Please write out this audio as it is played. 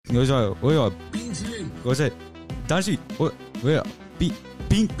여기서 요새 다시 왜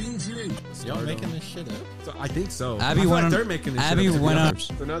빙 Y'all making this shit up? So I think so. Abby I feel went like on- they're making this Abby shit up, went on-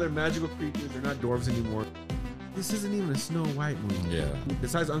 So now they're magical creatures. They're not dwarves anymore. This isn't even a Snow White movie. Yeah.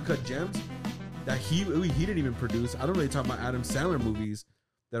 Besides Uncut Gems, that he didn't even produce. I don't really talk about Adam Sandler movies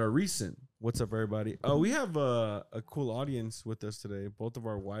that are recent. What's up, everybody? Oh, we have a cool audience with us today. Both of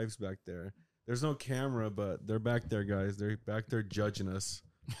our wives back there. There's no camera, but they're back there, guys. They're back there judging us,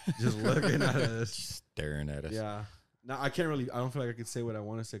 just looking at us, Staring at us. Yeah. Now I can't really. I don't feel like I can say what I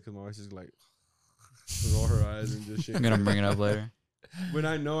want to say because my wife's just like roll her eyes and just shit. I'm gonna bring it up later. When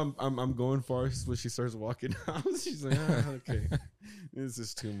I know I'm going far, when she starts walking out, she's like, okay, this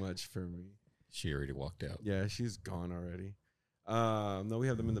is too much for me. She already walked out. Yeah, she's gone already. No, we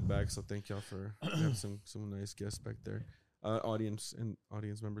have them in the back, so thank y'all for we have some nice guests back there, audience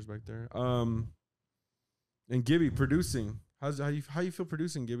members back there. And Gibby producing. How you feel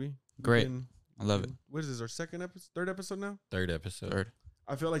producing, Gibby? Great. I love it. What is this? Our third episode now? Third episode. Third.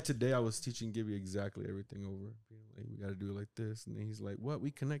 I feel like today I was teaching Gibby exactly everything over. Being like, we got to do it like this. And then he's like, what? We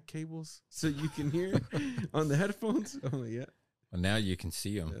connect cables so you can hear on the headphones? I'm like, yeah. Well, now you can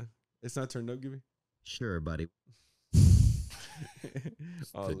see them. Yeah. It's not turned up, Gibby? Sure, buddy.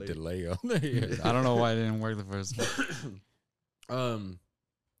 The delay on there. I don't know why it didn't work the first time.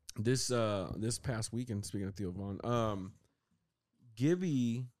 This past weekend, speaking of Theo Vaughn,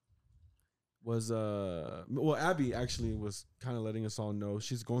 Gibby was Abby actually was kind of letting us all know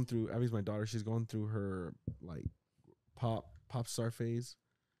she's going through. Abby's my daughter. She's going through her like pop star phase,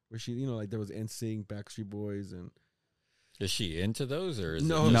 where she like there was NSYNC, Backstreet Boys, and Is she into those or is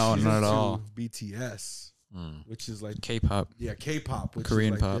No, it not she's at into all. BTS, which is like K-pop. yeah, K-pop, which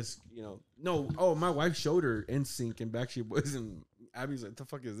Korean is like pop. This, no. Oh, my wife showed her NSYNC and Backstreet Boys, and Abby's like, "The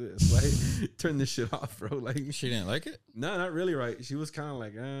fuck is this? Like, turn this shit off, bro." Like, she didn't like it? no, not really. Right? She was kind of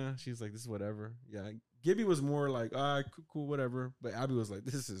like, she's like, "This is whatever." Yeah, Gibby was more like, cool, whatever." But Abby was like,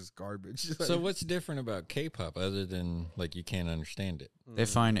 "This is garbage." Like, So what's different about K-pop other than like you can't understand it? They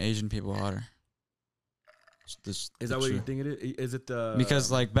find Asian people hotter. is that what you think it is? Is it the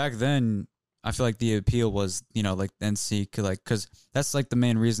Because like back then, I feel like the appeal was like NSYNC, like because that's like the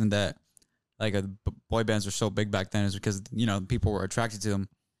main reason that like boy bands were so big back then is because people were attracted to them.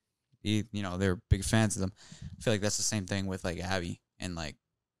 They were big fans of them. I feel like that's the same thing with like Abby and like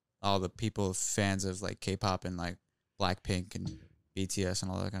all the people fans of like K-pop and like Blackpink and BTS and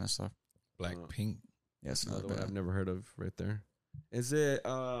all that kind of stuff. Blackpink. Yes, another another one I've band. never heard of right there. Is it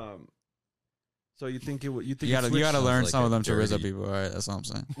So you think you think You gotta learn like some a of them to raise up dirty- people. All right, that's all I'm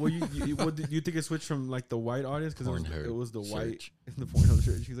saying. Well, you think it switched from like the white audience because Pornhub it was the white search. in the Pornhub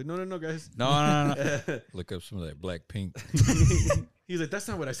church. He's like, no, guys. No. Look up some of that Blackpink. He's like, that's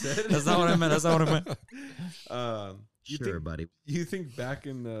not what I said. That's not what I meant. That's not what I meant. You Sure, think, buddy. You think back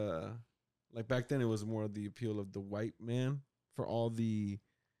in the back then it was more of the appeal of the white man for all the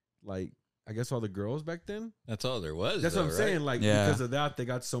I guess all the girls back then. That's all there was. That's though, what I'm right? saying. Like Yeah. because of that, they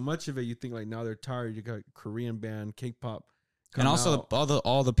got so much of it. You think like now they're tired. You got Korean band, K-pop, And also out.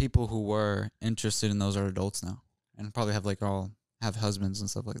 all the people who were interested in those are adults now, and probably have husbands and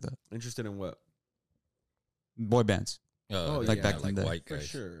stuff like that. Interested in what? Boy bands. Oh, like yeah, back in like the day. white For guys.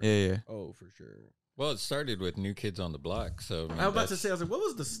 sure. Yeah. Oh, for sure. Well, it started with New Kids on the Block. So I was about to say, I was like, what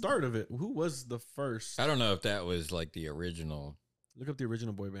was the start of it? Who was the first? I don't know if that was like the original. Look up the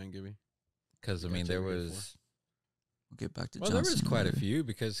original boy band, Gibby. Because I Yeah, mean, check there it out was. We'll get back to Well, there was Johnson quite a later. few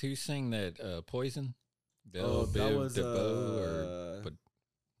because who sang that Poison? Oh, that Biv was DeVoe or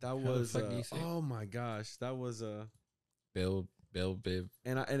that the was fuck do you say it? oh my gosh, that was Bill Biv.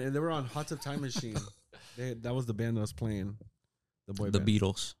 and they were on Hot Tub Time Machine. That was the band that was playing the boy The band.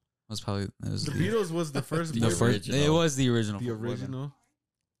 Beatles was probably The Beatles was the first. The boy first. band. original. It was the original. The boy band. original.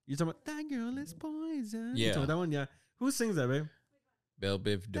 You talking about that girl is poison? You Yeah. talking about that one. Yeah. Who sings that, babe? Bill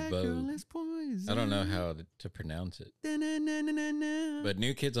Biv That girl DeVoe. is poison. I don't know how to pronounce it. Da-na-na-na-na-na. But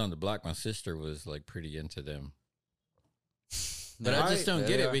New Kids on the Block, my sister was like pretty into them. But Yeah. I just don't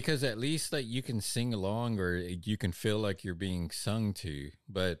get Yeah. it because at least like you can sing along or you can feel like you're being sung to.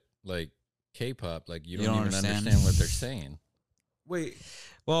 But like K-pop, like you don't even understand what they're saying. Wait,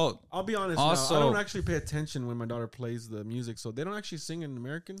 Well, I'll be honest. Also- now. I don't actually pay attention when my daughter plays the music, so they don't actually sing in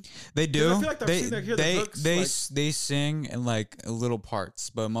American. they do. I feel like I've they seen that here, the they hooks, they like- s- they sing in like little parts,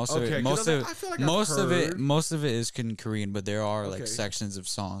 but most of Okay, it 'cause I feel like I've heard- most of it is in Korean, but there are like Okay. sections of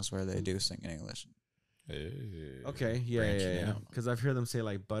songs where they do sing in English. Okay, yeah. Branching out. Because I've heard them say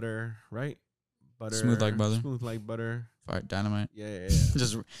like butter, right? Butter, Smooth like butter. smooth like butter. Fire Dynamite. Yeah.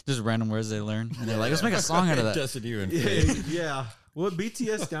 Just random words they learn. And they're like, let's make a song out of that. Doesn't even fit. Yeah. Well,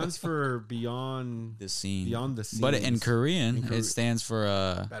 BTS stands for Beyond The Scene. Beyond the Scene. But in Korean, it stands for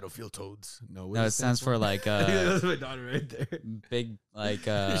Battlefield Toads. No, it stands for like that's my daughter right there. big like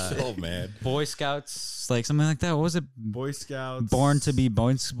You're so mad. Boy Scouts, like something like that. What was it? Boy Scouts. Born to be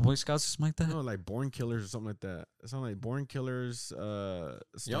Boy Scouts or something like that. No, like Born Killers or something like that. It sounds like Born Killers.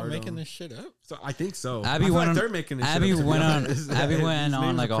 Y'all making this shit up? So I think so. Abby I feel went like on. they're making this Abby shit up, went on. honest. Abby These went on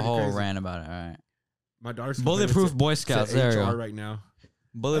names like are a pretty whole crazy. rant about it. All right. My daughter's Bulletproof Boy Scouts. There you HR go. right now.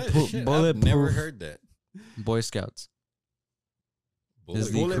 Bulletproof. Shit, I've Bulletproof. never heard that. Boy Scouts.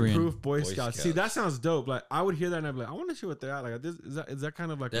 Is the Bulletproof Korean. Boy Scouts. See, that sounds dope. Like I would hear that and I'd be like, I want to see what they're at. Like, is that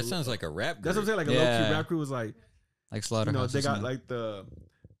kind of like That sounds like a rap group. That's what I'm saying. Like a Yeah. low key rap crew was like, Like Slaughterhouse. they got or something. like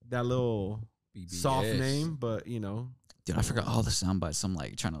that little BBS. soft name, but Dude, I forgot all the sound bites. I'm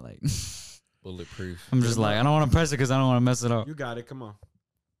like trying to like. Bulletproof. I'm just like I don't want to press it because I don't want to mess it up. you got it. Come on,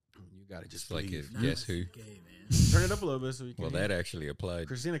 you got it. Just Just like believe. it. Guess who? Turn it up a little bit so you can. Well, hear. that actually applied.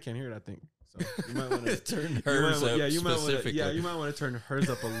 Christina can't hear it. I think so. You might want to Turn hers up you might specifically. you might want to turn hers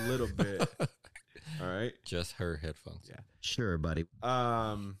up a little bit. All right. Just her headphones. Yeah. Sure, buddy.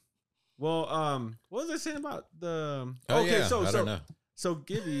 Well, what was I saying about the? Oh, okay, yeah. I don't know. so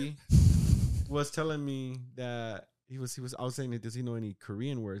Gibby was telling me that he was. I was saying, does he know any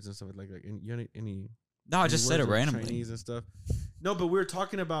Korean words and stuff like any? No, I just said it words in randomly. Chinese and stuff. No, but we were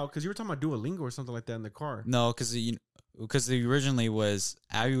talking about because you were talking about Duolingo or something like that in the car. No, because the originally was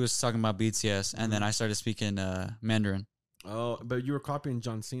Abby was talking about BTS, and then I started speaking Mandarin. Oh, but you were copying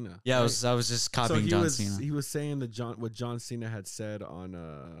John Cena. Yeah, right? I was just copying John Cena. He was saying what John Cena had said on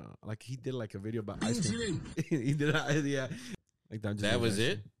like he did like a video about ice cream. He did yeah. Like that. That was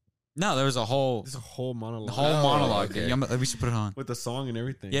it? No, there was a whole monologue. monologue. okay. Yeah, we should put it on. With the song and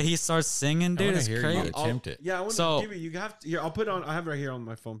everything. Yeah, he starts singing, I dude. wanna It's hear you crazy. attempt it. Yeah, I want So- to give you have to. Here, I'll put it on. I have it right here on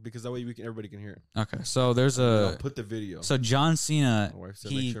my phone because that way everybody can hear it. Okay, so there's I'll a put the video. so John Cena My wife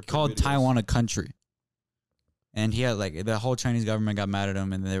said make he sure I put called videos. Taiwan a country, and he had like the whole Chinese government got mad at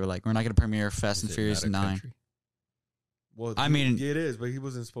him, and they were like, "We're not going to premiere Fast Is and it Furious not a 9." country? Well, I mean- it is, but he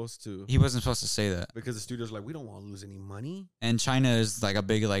wasn't supposed to He wasn't supposed to say that. because the studio's like, we don't want to lose any money. And China is like a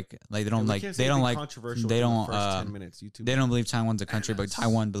big like they don't And we like can't say they don't anything like controversial they in the don't first 10 minutes. YouTube. they don't believe Taiwan's a country, but Yes.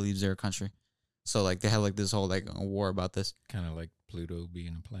 Taiwan believes they're a country. So like they had like this whole like war about this. Kind of like Pluto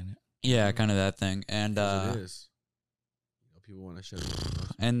being a planet. Yeah, kind of that thing. And Because it is. People want to shut it.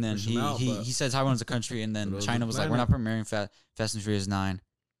 and then push 'em out, but- he said Taiwan's a country, and then Pluto's China a was like, we're not planet. premiering Fast and Furious 9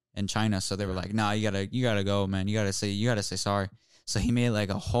 in China. So they were like, nah, you gotta go, man. You gotta say sorry. So he made like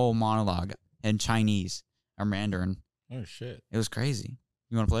a whole monologue in Chinese or Mandarin. Oh shit! It was crazy.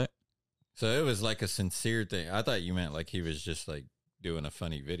 You want to play it? So it was like a sincere thing. I thought you meant like he was just like doing a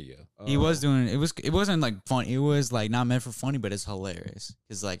funny video. He was doing it. It wasn't like fun. It was like not meant for funny, but it's hilarious.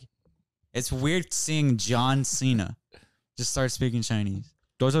 It's like it's weird seeing John Cena just start speaking Chinese.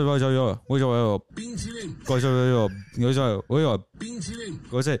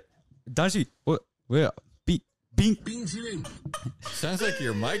 冰 Sounds like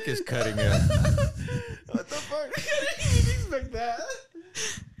your mic is cutting out. What the fuck? I didn't expect that.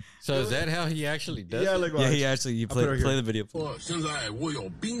 So is that how he actually does Yeah, it? like Yeah, he actually you I'll put it play right the video. 现在我有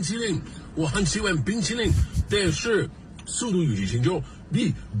冰淇淋，我很喜欢冰淇淋，但是《速度与激情》就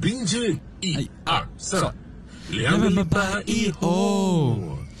比冰淇淋1、2、3，两个礼拜以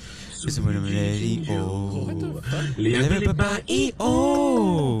后，两个礼拜以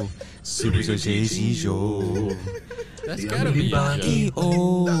后，是不是这喜酒？ That's gotta be a joke.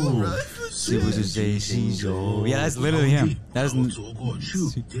 Yeah, that's literally him. That's 走过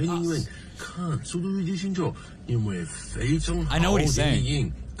去，电影院看《速度与激情》就因为非常好 I know what he's saying. 电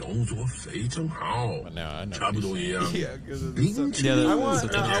影动作非常好， No, I know. 差不多一样。 Yeah, because 冰淇 Yeah, 淋 I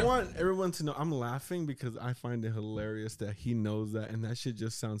want everyone to know I'm laughing because I find it hilarious that he knows that, and that shit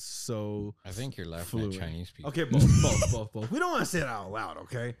just sounds so I think you're laughing fluent. at Chinese people. Okay, both. We don't want to say it out loud,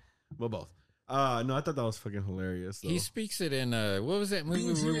 okay? But both. No, I thought that was fucking hilarious. Though. He speaks it in what was that movie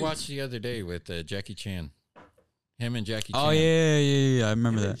we watched the other day with Jackie Chan? Him and Jackie Chan. Oh yeah. I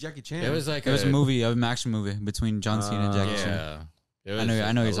remember Yeah, that. Jackie Chan. It was like It was a movie, an action movie between John Cena and Jackie Chan. Yeah. It was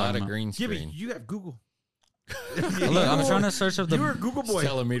I know a he's lot talking of about. green Gibby, screen. you have Google. Look, I'm trying to search up You were a the. Google boy. He's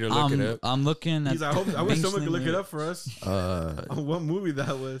telling me to look it up. I'm looking at. He's like, I wish someone could look it Binksling up for us. it. What movie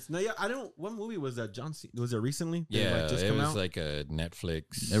that was? No, yeah, I don't. What movie was that? John Cena. Was it recently? Did Yeah, like just it come was out? like a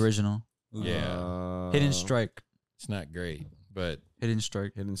Netflix. Original. Yeah. Hidden Strike. It's not great, but Hidden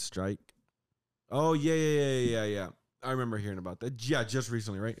Strike. Hidden Strike. Oh yeah. I remember hearing about that. Yeah, just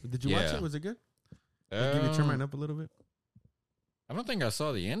recently, right? Did you watch Yeah. it? Was it good? Give you turn mine up a little bit. I don't think I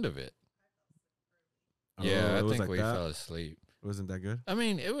saw the end of it. Yeah, I was think like we that. fell asleep. It wasn't that good. I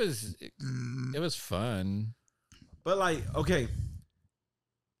mean, it was fun. But like, okay,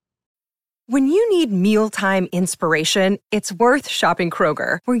 When you need mealtime inspiration, it's worth shopping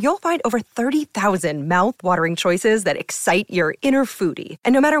Kroger, where you'll find over 30,000 mouthwatering choices that excite your inner foodie.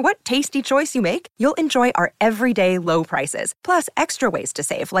 And no matter what tasty choice you make, you'll enjoy our everyday low prices, plus extra ways to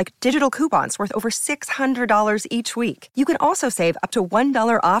save, like digital coupons worth over $600 each week. You can also save up to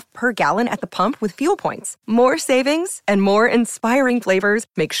 $1 off per gallon at the pump with fuel points. More savings and more inspiring flavors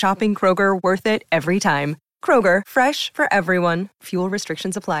make shopping Kroger worth it every time. Kroger, fresh for everyone. Fuel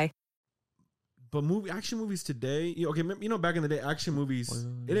restrictions apply. but action movies today, okay, back in the day, action movies,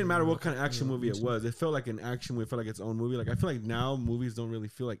 it didn't matter what kind of action movie it was. It felt like an action movie. It felt like its own movie. Like, I feel like now movies don't really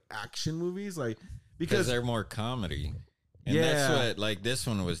feel like action movies, like, because they're more comedy. And that's what, like, this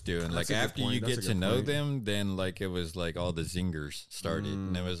one was doing. That's like, a good after point. you That's get a to good know point. them, then, like, it was, like, all the zingers started.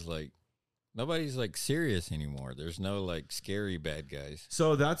 And it was, like, nobody's, like, serious anymore. There's no, like, scary bad guys.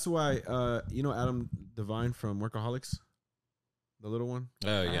 So that's why, Adam Devine from Workaholics, the little one.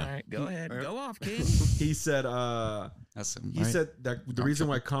 Oh, yeah. All right, go ahead. Go off, kid. He said, That's he said that the reason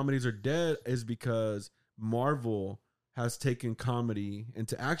why comedies are dead is because Marvel has taken comedy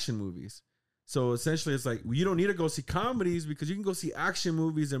into action movies. So essentially, it's like, you don't need to go see comedies because you can go see action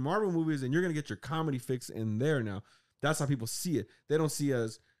movies and Marvel movies, and you're gonna get your comedy fix in there now. That's how people see it. They don't see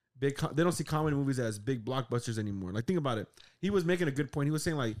they don't see comedy movies as big blockbusters anymore. Like, think about it. He was making a good point. He was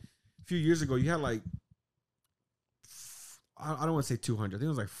saying, like, a few years ago, you had like, I don't want to say 200. I think it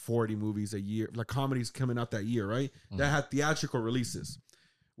was like 40 movies a year, like comedies coming out that year, right? That had theatrical releases.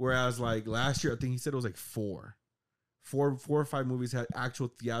 Whereas like last year, I think he said it was like four or five movies had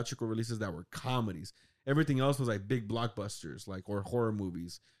actual theatrical releases that were comedies. Everything else was like big blockbusters, like, or horror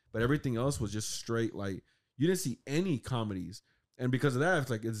movies. But everything else was just straight, like, you didn't see any comedies. And because of that,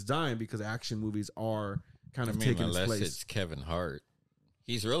 it's like, it's dying because action movies are kind of taking its place. It's Kevin Hart.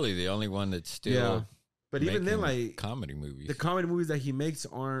 He's really the only one that's still... Yeah. But even then, like, comedy movies, the comedy movies that he makes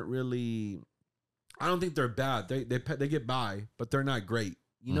aren't really, I don't think they're bad. They get by, but they're not great.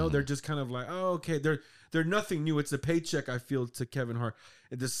 You know, they're just kind of like, oh, okay, they're nothing new. It's a paycheck, I feel, to Kevin Hart.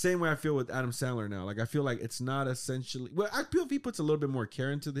 It's the same way I feel with Adam Sandler now. Like, I feel like it's not essentially, well, I feel if he puts a little bit more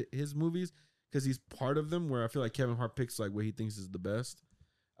care into his movies because he's part of them, where I feel like Kevin Hart picks like what he thinks is the best.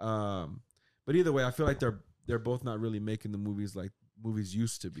 But either way, I feel like they're both not really making the movies like movies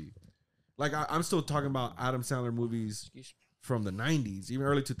used to be. Like, I'm still talking about Adam Sandler movies from the 90s, even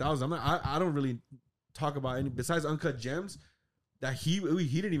early 2000s. I don't really talk about any, besides Uncut Gems, that he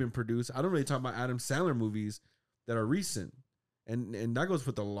didn't even produce. I don't really talk about Adam Sandler movies that are recent. And that goes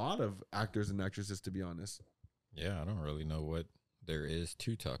with a lot of actors and actresses, to be honest. Yeah, I don't really know what there is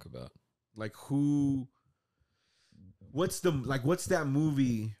to talk about. Like, what's that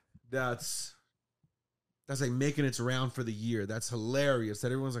movie that's like making its round for the year, that's hilarious, that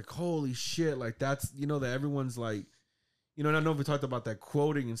everyone's like, holy shit, like, that's, that everyone's like, and I know we talked about that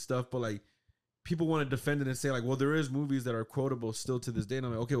quoting and stuff, but like, people want to defend it and say like, well, there is movies that are quotable still to this day, and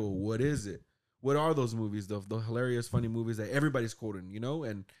I'm like, okay, well, what is it? What are those movies, the hilarious, funny movies that everybody's quoting,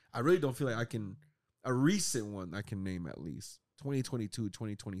 and I really don't feel like a recent one I can name, at least 2022,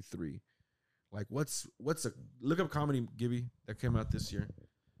 2023. Like, look up comedy, Gibby, that came out this year.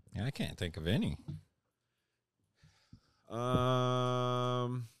 I can't think of any.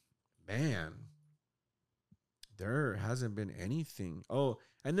 Man, there hasn't been anything. Oh,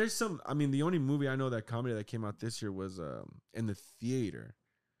 and there's some, the only movie I know that comedy that came out this year was in the theater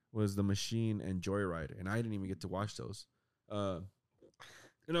was The Machine and Joyride, and I didn't even get to watch those. And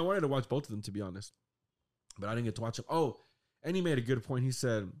I wanted to watch both of them, to be honest, but I didn't get to watch them. Oh, and he made a good point. He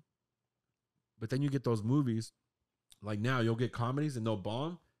said, but then you get those movies, like now you'll get comedies and they'll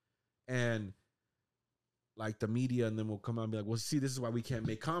bomb, and like the media and then will come out and be like, well, see, this is why we can't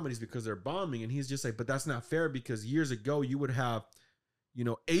make comedies, because they're bombing. And he's just like, but that's not fair, because years ago you would have,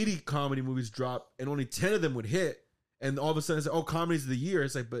 80 comedy movies drop and only 10 of them would hit. And all of a sudden it's like, oh, comedies of the year.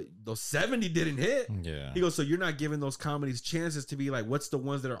 It's like, but those 70 didn't hit. Yeah. He goes, so you're not giving those comedies chances to be like, what's the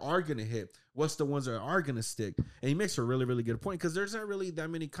ones that are going to hit? What's the ones that are going to stick? And he makes a really, really good point, because there's not really that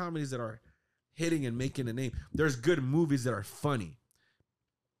many comedies that are hitting and making a name. There's good movies that are funny.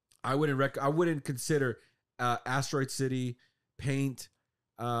 I wouldn't consider Asteroid City, Paint,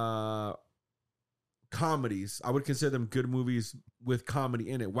 comedies. I would consider them good movies with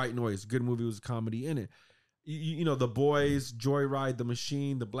comedy in it. White Noise, good movie with comedy in it. The Boys, Joyride, The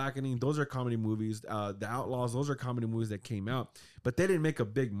Machine, The Blackening, those are comedy movies. The Outlaws, those are comedy movies that came out, but they didn't make a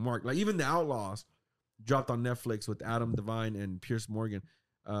big mark. Like, even The Outlaws dropped on Netflix with Adam Devine and Pierce Morgan.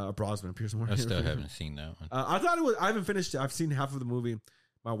 Pierce Morgan. I still haven't seen that one. I thought it was, I haven't finished it. I've seen half of the movie.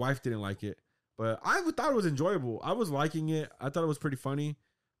 My wife didn't like it. But I thought it was enjoyable. I was liking it. I thought it was pretty funny.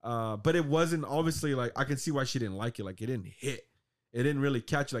 But it wasn't obviously like I can see why she didn't like it. Like it didn't hit. It didn't really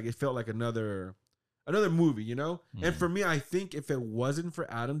catch. Like it felt like another movie, you know. And for me, I think if it wasn't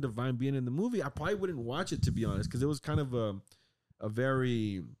for Adam Devine being in the movie, I probably wouldn't watch it, to be honest, because it was kind of a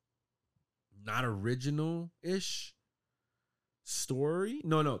very not original-ish story.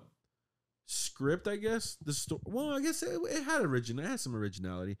 No. Script, I guess. The story. Well, I guess it had original. It had some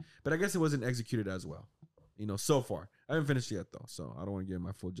originality, but I guess it wasn't executed as well. You know, so far. I haven't finished it yet though, so I don't want to give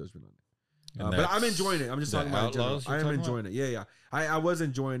my full judgment on it. But I'm enjoying it. I'm just talking about it in general. I am enjoying it. Yeah. I was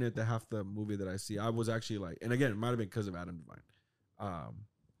enjoying it. The half the movie that I see, I was actually like, and again, it might have been because of Adam Devine.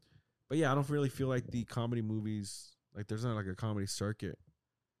 But yeah, I don't really feel like the comedy movies, like there's not like a comedy circuit.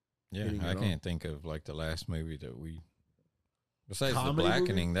 Yeah, I can't think of like the last movie that we. Besides Comedy The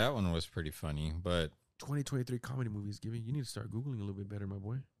Blackening, movie? That one was pretty funny, but 2023 comedy movies, Gibby. You need to start Googling a little bit better, my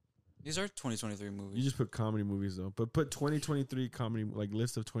boy. These are 2023 movies. You just put comedy movies though, but put 2023 comedy, like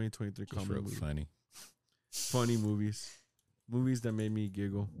list of 2023 just comedy movies. Funny movies that made me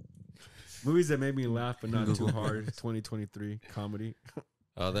giggle, movies that made me laugh but not too hard. 2023 comedy.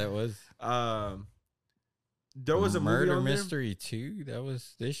 Oh, that was. There was a Murder movie on Mystery 2 that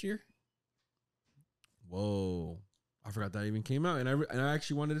was this year. Whoa. I forgot that even came out, and I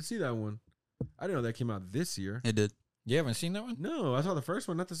actually wanted to see that one. I didn't know that came out this year. It did. You haven't seen that one? No, I saw the first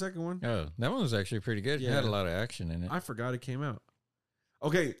one, not the second one. Oh, that one was actually pretty good. Yeah. It had a lot of action in it. I forgot it came out.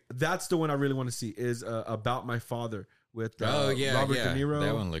 Okay, that's the one I really want to see, is About My Father with Robert De Niro.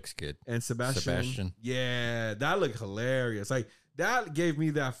 That one looks good. And Sebastian. Yeah, that looked hilarious. Like, that gave me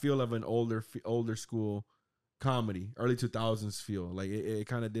that feel of an older school comedy, early 2000s feel. Like, it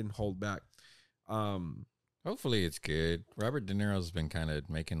kind of didn't hold back. Hopefully it's good. Robert De Niro's been kind of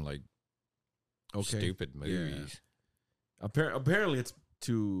making like stupid movies. Yeah. Apparently it's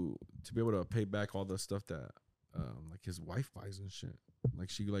to be able to pay back all the stuff that like his wife buys and shit. Like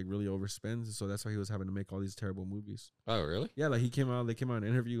she like really overspends, so that's why he was having to make all these terrible movies. Oh, really? Yeah, like they came out in an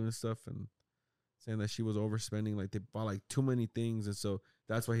interview and stuff and saying that she was overspending, like they bought like too many things, and so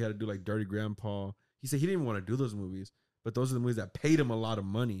that's why he had to do like Dirty Grandpa. He said he didn't even want to do those movies, but those are the movies that paid him a lot of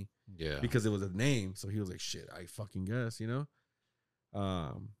money. Yeah, because it was a name, so he was like, "Shit, I fucking guess," you know.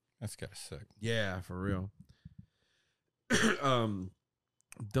 That's gotta suck. Yeah, for real.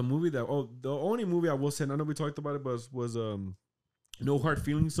 The movie the only movie I will say, and I know we talked about it, but was No Hard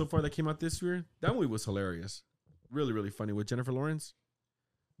Feelings so far that came out this year. That movie was hilarious, really really funny with Jennifer Lawrence.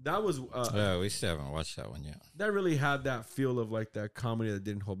 That was we still haven't watched that one yet. That really had that feel of like that comedy that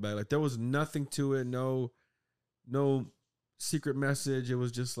didn't hold back. Like there was nothing to it, no secret message. It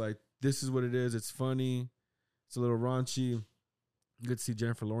was just like, this is what it is. It's funny. It's a little raunchy. You could see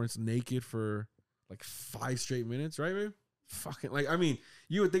Jennifer Lawrence naked for like 5 straight minutes, right, babe? Fucking like, I mean,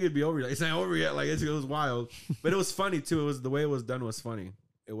 you would think it'd be over. Like, it's not over yet. Like it was wild, but it was funny too. It was the way it was done was funny.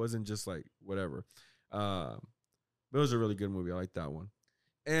 It wasn't just like whatever. But it was a really good movie. I like that one.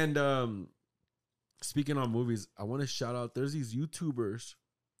 And speaking on movies, I want to shout out. There's these YouTubers.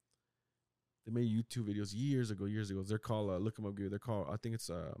 They made YouTube videos years ago. They're called, look them up, they're called, I think it's,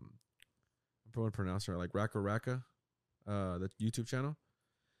 I'm probably pronouncing it like Raka, the YouTube channel.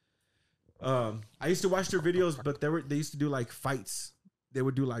 I used to watch their videos, but they used to do like fights. They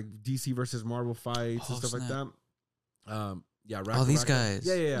would do like DC versus Marvel fights and stuff like that. Yeah, Raka. Oh, these guys.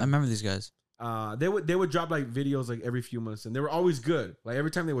 Yeah. I remember these guys. They would drop like videos like every few months, and they were always good. Like every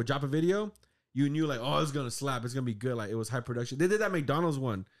time they would drop a video, you knew like, oh, it's gonna slap. It's gonna be good. Like it was high production. They did that McDonald's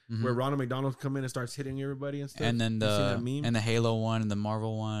one where Ronald McDonald come in and starts hitting everybody and stuff. And then the Halo one and the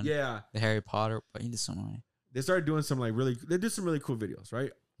Marvel one. Yeah. The Harry Potter. But he did so many. They started doing some like they did some really cool videos,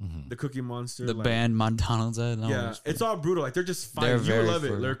 right? Mm-hmm. The Cookie Monster, the band McDonald's. Yeah, it's all brutal. Like they're just fighting. You love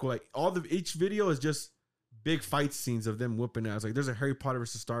it, lyrical. Like each video is just big fight scenes of them whooping ass. Like there's a Harry Potter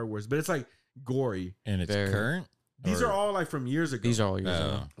versus Star Wars, but it's like gory and it's current. These are all like from years ago. These are all years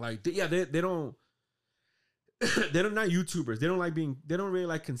ago. Like they don't. They're not YouTubers. They don't really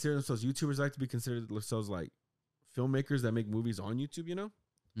like consider themselves YouTubers. They like to be considered themselves like filmmakers that make movies on YouTube, you know?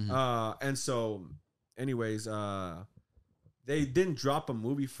 Mm-hmm. And so anyways, they didn't drop a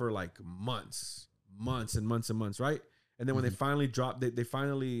movie for like months, right? And then when they finally dropped, they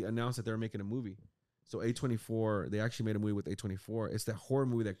finally announced that they were making a movie. So A24, they actually made a movie with A24. It's that horror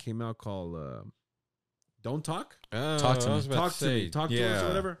movie that came out called Don't Talk? Talk to me. Talk to me. Talk to us or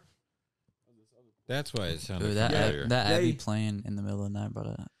whatever. That's why it sounded familiar. That Abby playing in the middle of the night,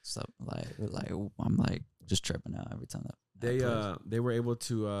 bro. Stuff like I'm like just tripping out every time that They were able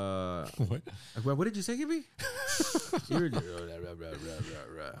to what did you say, Gibby?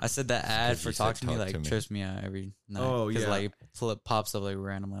 I said that ad for Talk to Me like trips me out every night. Oh yeah, like it pops up like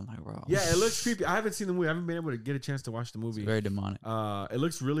randomly. I'm like, bro. Yeah, it looks creepy. I haven't seen the movie. I haven't been able to get a chance to watch the movie. It's very demonic. It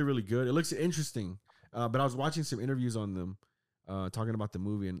looks really, really good. It looks interesting. But I was watching some interviews on them, talking about the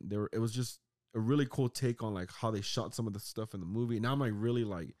movie, and it was just a really cool take on like how they shot some of the stuff in the movie. Now I'm like really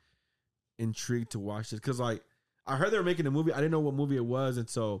like intrigued to watch this because like I heard they were making a movie. I didn't know what movie it was, and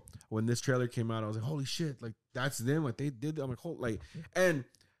so when this trailer came out, I was like, "Holy shit! Like that's them! Like they did." I'm like, and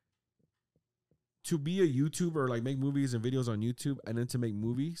to be a YouTuber, like make movies and videos on YouTube, and then to make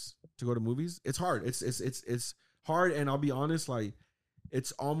movies, to go to movies, it's hard. It's hard, and I'll be honest, like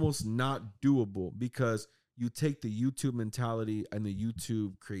it's almost not doable because you take the YouTube mentality and the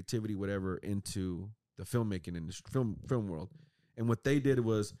YouTube creativity, whatever, into the filmmaking industry, film world, and what they did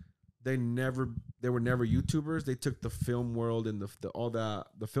was. They were never YouTubers. They took the film world and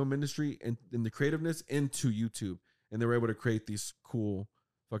the film industry and the creativeness into YouTube, and they were able to create these cool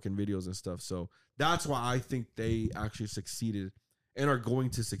fucking videos and stuff. So that's why I think they actually succeeded and are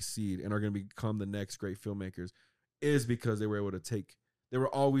going to succeed and are going to become the next great filmmakers, is because they were able to take. They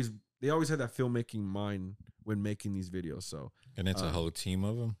always had that filmmaking mind when making these videos. So and it's a whole team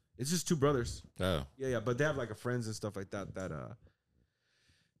of them. It's just two brothers. Oh yeah, but they have like a friends and stuff like that.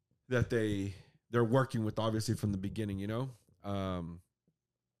 That they're working with obviously from the beginning, you know,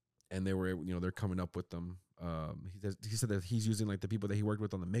 and they were, you know, they're coming up with them. He said that he's using like the people that he worked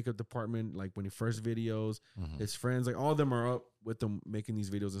with on the makeup department, like when he first videos, his friends, like all of them are up with them making these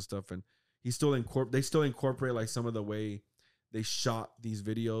videos and stuff. And they still incorporate like some of the way they shot these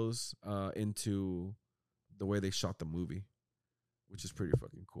videos into the way they shot the movie, which is pretty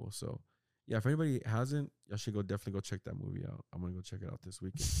fucking cool. So. Yeah, if anybody hasn't, y'all should definitely go check that movie out. I'm gonna go check it out this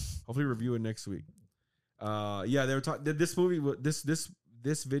weekend. Hopefully, review it next week. Yeah, they were talking. This movie,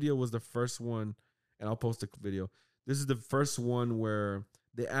 this video was the first one, and I'll post a video. This is the first one where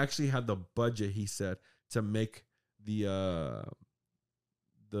they actually had the budget. He said to make the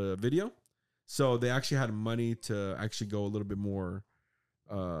video, so they actually had money to actually go a little bit more.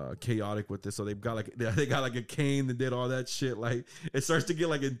 Chaotic with this, so they got like a cane that did all that shit. Like it starts to get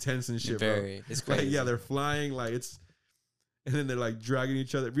like intense and shit. It's crazy. Like, yeah, they're flying like and then they're like dragging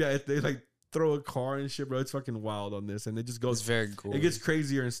each other. Yeah, they like throw a car and shit, bro. It's fucking wild on this, and it just goes. It's very cool. It gets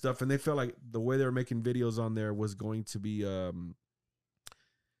crazier and stuff, and they felt like the way they were making videos on there was going to be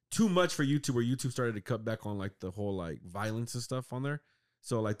too much for YouTube, where YouTube started to cut back on like the whole like violence and stuff on there.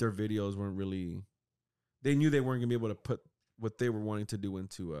 So like their videos weren't really. They knew they weren't gonna be able to put what they were wanting to do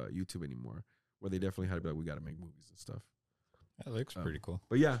into YouTube anymore, where they definitely had to be like, we got to make movies and stuff. That looks pretty cool.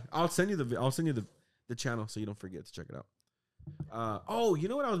 But yeah, I'll send you the channel so you don't forget to check it out. Oh, you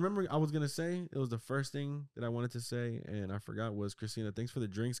know what I was remembering? I was gonna say it was the first thing that I wanted to say, and I forgot was Christina. Thanks for the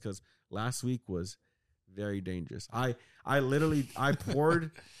drinks because last week was very dangerous. I literally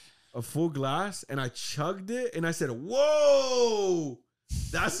poured a full glass and I chugged it and I said, "Whoa."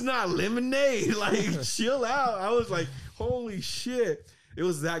 That's not lemonade. Like, chill out. I was like, holy shit. It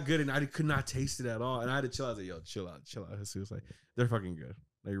was that good, and I could not taste it at all. And I had to chill out. I was like, yo, chill out. So it was like, they're fucking good.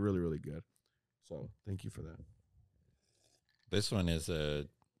 Like, really, really good. So, thank you for that. This one is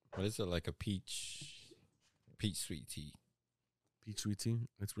what is it, like a peach sweet tea. Peach sweet tea?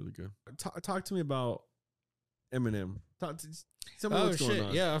 It's really good. Talk to me about Eminem. Tell me what's going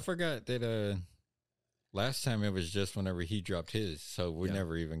on. Yeah, I forgot that last time it was just whenever he dropped his, so we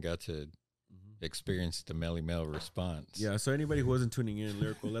never even got to experience the Melly Mel response. Yeah, so anybody who wasn't tuning in,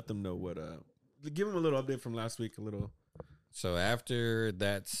 Lyrical, let them know what. Give them a little update from last week. So after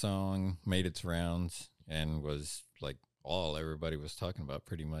that song made its rounds and was like all everybody was talking about,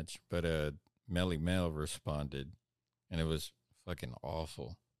 pretty much, but Melly Mel responded, and it was fucking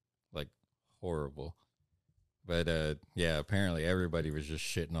awful, like horrible. But yeah, apparently everybody was just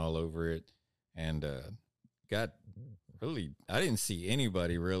shitting all over it. And I didn't see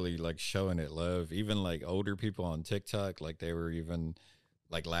anybody really like showing it love. Even like older people on TikTok, like they were even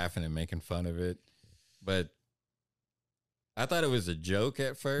like laughing and making fun of it. But I thought it was a joke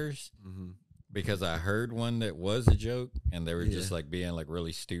at first because I heard one that was a joke, and they were just like being like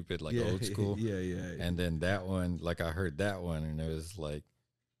really stupid, like old school. Yeah. And then that one, like I heard that one, and it was like,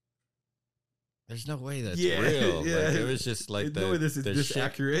 there's no way that's real. Yeah. Like, it was just like no way this is just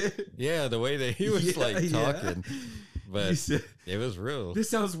accurate. Yeah, the way that he was like talking. But said, it was real. This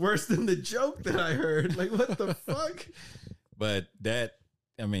sounds worse than the joke that I heard. Like, what the fuck? But that,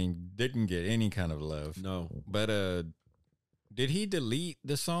 I mean, didn't get any kind of love. No. But did he delete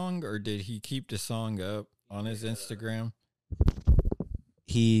the song, or did he keep the song up on his Instagram?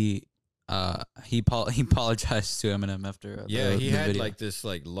 he apologized to Eminem after. He the had video. like this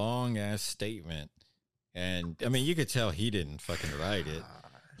like long ass statement, and I mean you could tell he didn't fucking write it,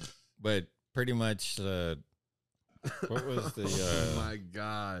 but pretty much what was the oh my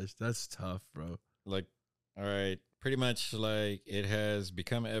gosh, that's tough, bro. like, all right, pretty much like it has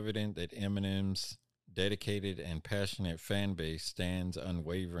become evident that Eminem's dedicated and passionate fan base stands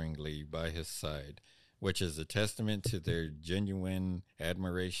unwaveringly by his side, which is a testament to their genuine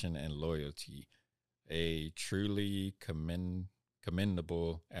admiration and loyalty, a truly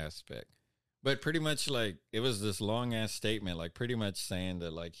commendable aspect. But pretty much like it was this long ass statement, like pretty much saying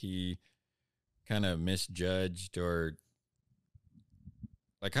that like he kind of misjudged or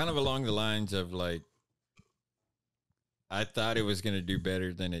like kind of along the lines of like, I thought it was going to do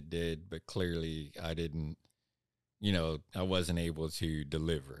better than it did, but clearly I didn't, I wasn't able to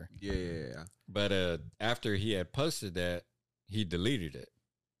deliver. Yeah. But after he had posted that, he deleted it.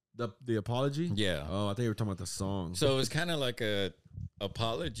 The apology? Yeah. Oh, I thought you were talking about the song. So it was kind of like a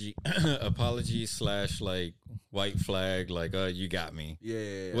apology / like white flag, like, oh, you got me.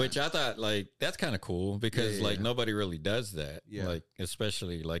 Yeah. Which I thought like that's kind of cool because like nobody really does that. Yeah. Like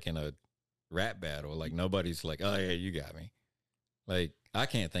especially like in a rap battle, like nobody's like, oh yeah, you got me. Like I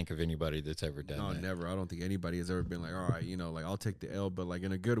can't think of anybody that's ever done No, that. never. I don't think anybody has ever been like, all right, like I'll take the L, but like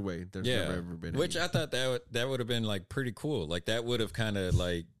in a good way. There's Yeah. never ever been. Which I thought that would have been like pretty cool. Like that would have kind of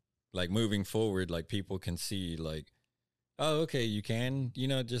like moving forward, like people can see like, oh, okay, you can,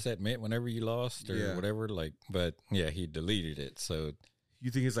 just admit whenever you lost or whatever. Like, but yeah, he deleted it. So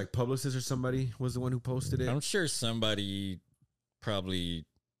You think it's like Publicist or somebody was the one who posted it? I'm sure somebody probably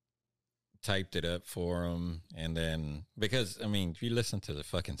typed it up for him. And then, because, I mean, if you listen to the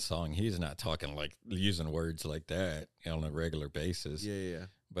fucking song, he's not talking like using words like that on a regular basis. Yeah.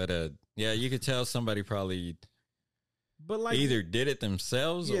 But, yeah, you could tell somebody probably But like either did it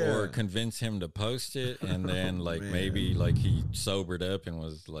themselves or convinced him to post it. And then, like, maybe like he sobered up and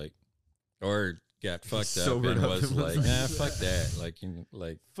was like, or got fucked up and was like, nah, fuck that.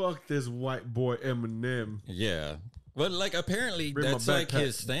 Like, fuck this white boy Eminem. yeah. But like apparently Bring my that's like backpack.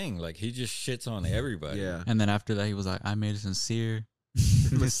 his thing. Like he just shits on everybody. Yeah. And then after that, he was like, "I made a sincere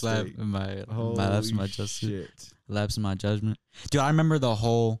slap in my lapse in my judgment. Lapse in my judgment." Dude, I remember the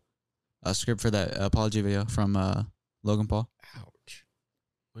whole script for that apology video from Logan Paul. Ouch.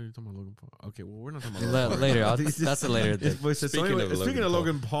 What are you talking about, Logan Paul? Okay, well we're not talking about Logan Paul. Later, that's a later thing. Speaking of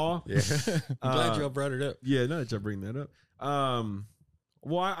Logan Paul, Yeah. I'm glad y'all brought it up. yeah, no, that y'all bring that up.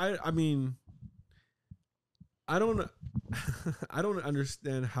 Well, I mean, I don't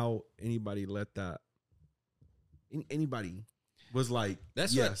understand how anybody let that. Anybody was like,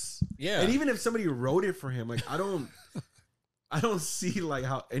 That's yes, Yeah. and even if somebody wrote it for him, like I don't see like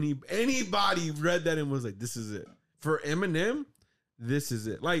how anybody read that and was like, this is it for Eminem. This is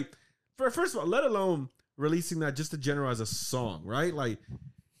it. Like, first of all, let alone releasing that just to generalize a song, right? Like,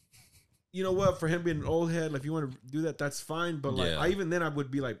 you know what? For him being an old head, like if you want to do that, that's fine. But like, Yeah. even then, I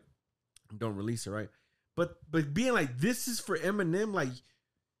would be like, don't release it, right? But being like, this is for Eminem, like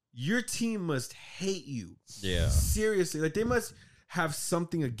your team must hate you. Yeah. Seriously, like they must have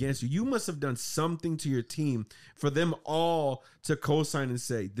something against you. You must have done something to your team for them all to co-sign and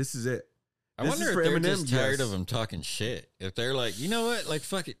say, this is it. I wonder if they're just tired of him talking shit. If they're like, you know what? Like,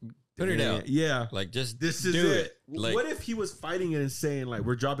 fuck it. Put it out. Yeah. Like, just This is do it. Like, What if he was fighting it and saying, like,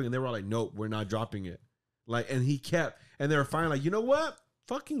 we're dropping it? And they were all like, nope, we're not dropping it. Like, and he kept, and they were finally like, you know what?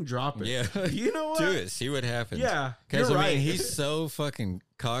 Fucking drop it. Yeah. You know what? do it. See what happens. Yeah. Because, You're I right. mean, he's so fucking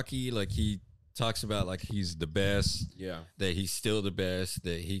cocky. Like, he talks about, like, he's the best. Yeah. That he's still the best.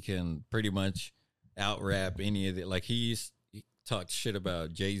 That he can pretty much out-rap any of it. Like, he talked shit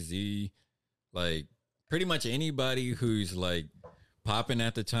about Jay-Z. Like, pretty much anybody who's, like, popping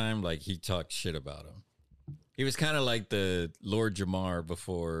at the time, like, he talked shit about him. He was kind of like the Lord Jamar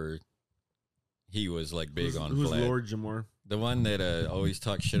before he was, like, big on Who's Vlad. Lord Jamar? The one that always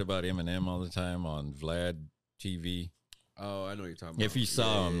talks shit about Eminem all the time on Vlad TV. Oh, I know what you're talking about. If you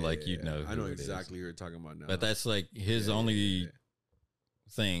saw him, like, you'd know I know who it is. exactly who you're talking about now. But that's, like, his only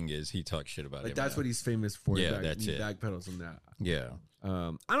thing is he talks shit about like Eminem. that's what he's famous for. Yeah, He that's it. backpedals on that. Yeah.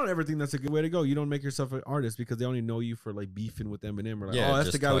 I don't ever think that's a good way to go. You don't make yourself an artist because they only know you for like beefing with Eminem or like, Yeah, oh, that's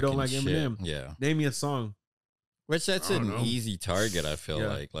just the guy who don't talking like shit. Eminem. Yeah. Name me a song. Which that's I don't an know. easy target, I feel Yeah.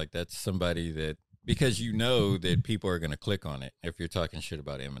 like. Like, that's somebody that, because you know that people are going to click on it if you're talking shit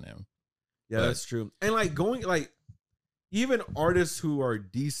about Eminem. Yeah, But- that's true. And like going like even artists who are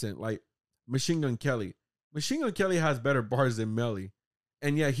decent, like Machine Gun Kelly. Machine Gun Kelly has better bars than Melly.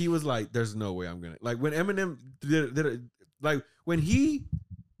 And yeah, he was like, there's no way I'm gonna like when Eminem like when he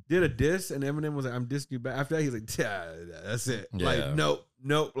did a diss and Eminem was like, I'm dissing you back. After that, he's like, yeah, that's it. Yeah. Like,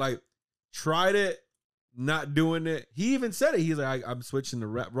 nope. Like tried it, not doing it. He even said it. He's like, I'm switching to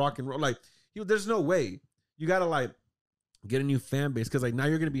rap, rock and roll. Like, there's no way. You gotta like get a new fan base because like now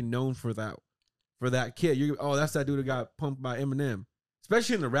you're gonna be known for that kid. That's that dude who got pumped by Eminem,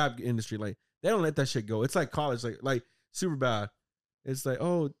 especially in the rap industry. Like they don't let that shit go. It's like college, like super bad. It's like,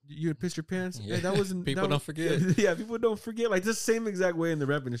 oh, you gonna piss your pants? Yeah. Hey, that wasn't. People don't forget. Yeah, people don't forget. Like the same exact way in the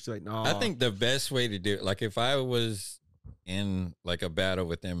rap industry. Like, no. I think the best way to do it, like if I was in like a battle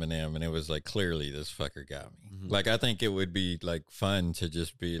with Eminem and it was like clearly this fucker got me. Mm-hmm. Like I think it would be like fun to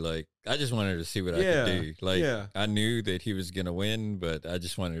just be like, I just wanted to see what I could do. Like I knew that he was gonna win, but I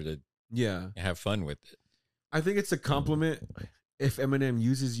just wanted to have fun with it. I think it's a compliment if Eminem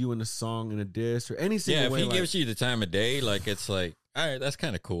uses you in a song, in a diss, or any single way. Yeah, if he gives you the time of day, like it's like, all right, that's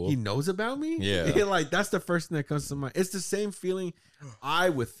kind of cool. He knows about me? Yeah. Like that's the first thing that comes to mind. It's the same feeling I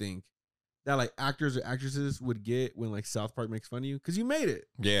would think that like actors or actresses would get when like South Park makes fun of you because you made it.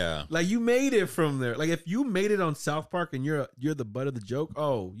 Yeah, like you made it from there. Like if you made it on South Park and you're the butt of the joke,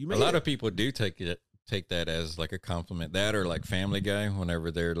 you made it. A lot of people do take that as like a compliment. That or like Family Guy,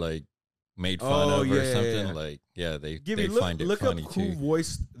 whenever they're like made fun of or something. Like they find it funny too. Who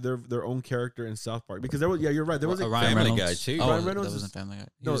voiced their own character in South Park? Because there was you're right. There was a Family Guy too. Ryan Reynolds that wasn't Family Guy.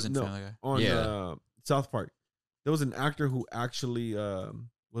 He was in Family Guy on South Park. There was an actor who actually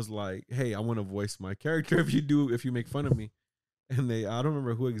was like, hey, I want to voice my character if you make fun of me. And I don't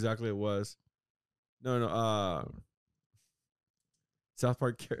remember who exactly it was. No, South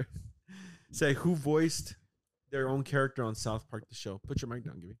Park say who voiced their own character on South Park the show. Put your mic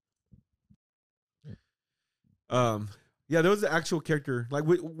down, Gibby. There was the actual character. Like,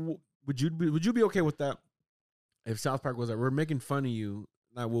 would you be okay with that if South Park was like, we're making fun of you?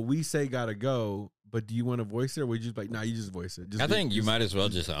 Like, what we say gotta go, but do you want to voice it, or would you just like, nah, you just voice it? I think you might as well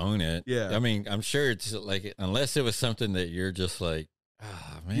just own it. Yeah. I mean, I'm sure it's like, unless it was something that you're just like,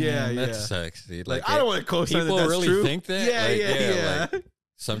 oh man, that sucks, dude. Like I don't want to co-sign people that that's really true. think that. Yeah. Like,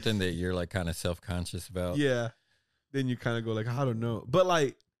 something that you're like kind of self-conscious about. Yeah. Then you kind of go like, I don't know. But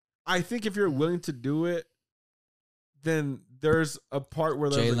like, I think if you're willing to do it, then there's a part where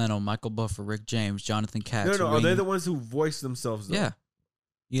Jay Leno, Michael Buffer, Rick James, Jonathan Katz. No, are they the ones who voice themselves though? Yeah.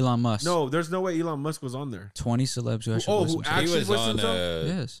 Elon Musk. No, there's no way Elon Musk was on there. 20 celebs who actually voiced themselves. He was on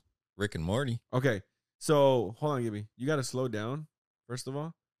yes. Rick and Morty. Okay. So hold on, Gibby. You gotta slow down, first of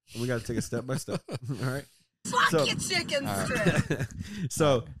all. And we gotta take it step by step. All right. Fuck your chicken strip.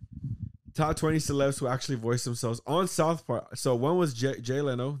 So top 20 celebs who actually voiced themselves on South Park. So one was Jay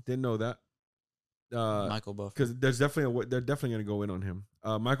Leno. Didn't know that. Michael Buffer. Because they're definitely gonna go in on him.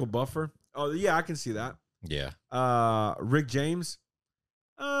 Michael Buffer. Oh yeah, I can see that. Yeah. Rick James.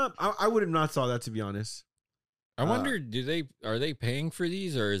 I would have not saw that, to be honest. I wonder, are they paying for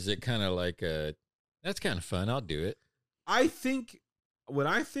these, or is it kind of like that's kind of fun? I'll do it. I think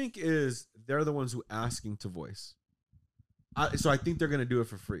is they're the ones who asking to voice. So I think they're gonna do it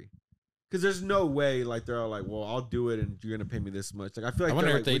for free. Because there's no way like they're all like, well, I'll do it and you're gonna pay me this much. Like I feel like I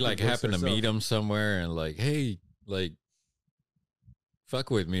wonder if they like like happen to meet them somewhere and like, hey, like fuck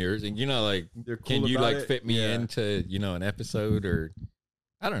with me, or like, cool, can you like it? fit me into an episode, or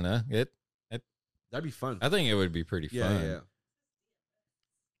I don't know. That'd be fun. I think it would be pretty fun.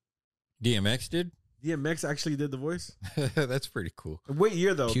 Yeah. DMX did. DMX actually did the voice. That's pretty cool. What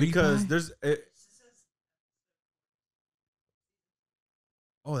year though? PewDiePie? Because there's.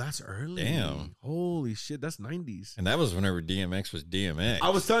 Oh, that's early. Damn. Holy shit, that's 90s. And that was whenever DMX was DMX. I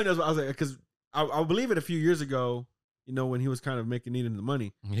was telling you, I was like, because I believe it a few years ago, when he was kind of needing the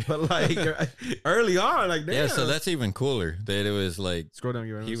money. But like early on, like, damn. Yeah, so that's even cooler that it was like, scroll down,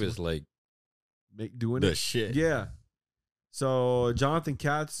 he was like doing the shit. Yeah. So Jonathan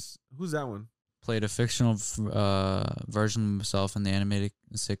Katz, who's that one? Played a fictional version of himself in the animated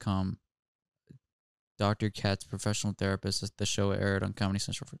sitcom Dr. Katz, Professional Therapist. The show aired on Comedy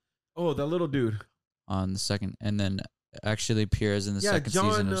Central Oh, that little dude on the second, and then actually appears in the second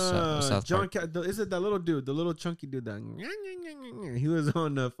season of South Park. John Katz, is it that little dude, the little chunky dude that he was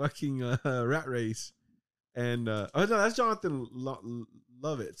on the fucking Rat Race, and oh no, that's Jonathan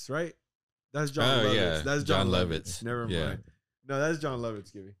Lovitz, right? That's John Lovitz. Yeah. That's John Lovitz. Never mind. Yeah. No, that's John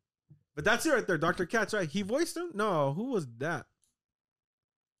Lovitz, Gibby. But that's it right there, Dr. Katz, right? He voiced him? No, who was that?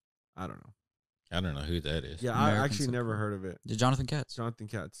 I don't know. I don't know who that is. Yeah, American I actually Psycho. never heard of it. Jonathan Katz. Jonathan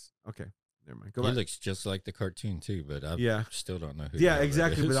Katz. Okay, never mind. Go He back. looks just like the cartoon too, but I still don't know who. Yeah, the hell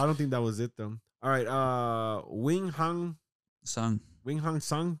exactly. that is. But I don't think that was it though. All right, Wing Hung Sung.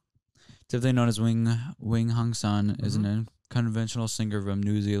 Sung. Typically known as Wing Hung Sun, is an unconventional singer from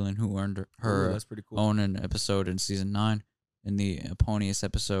New Zealand who earned her That's pretty cool. own an episode in season 9. In the eponymous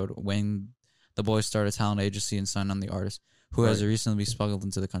episode, Wing, the boys start a talent agency and sign on the artist who has Right. recently smuggled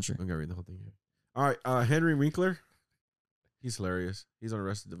into the country. I'm gonna read the whole thing here. All right, Henry Winkler. He's hilarious. He's on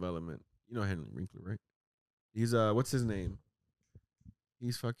Arrested Development. You know Henry Winkler, right? He's what's his name?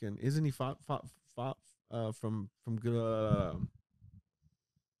 He's fucking. Isn't he from good?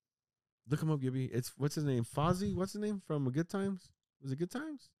 Look him up, Gibby. It's what's his name? Fozzie. What's his name from Good Times? Was it Good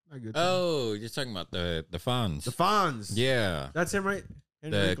Times? Not Good Times. Oh, you're talking about the Fonz. The Fonz. Yeah. That's him, right?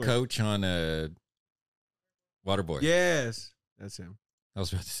 Henry The Winkler. coach on Waterboy. Yes, that's him. I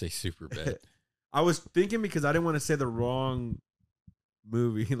was about to say super bad. I was thinking because I didn't want to say the wrong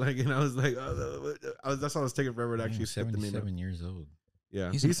movie, like, and I was like, that's why I was taking forever to actually skip the name. 77 years old.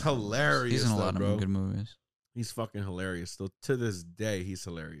 Yeah, He's he's in- hilarious. He's in a though, lot bro. of good movies. He's fucking hilarious. Still to this day, he's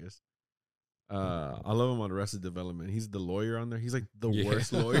hilarious. I love him on Arrested Development. He's the lawyer on there. He's like the Yeah.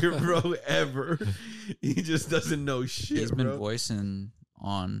 worst lawyer, bro, ever. He just doesn't know shit. He's been bro. voicing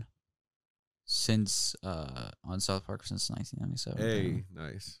on South Park since 1997. Hey,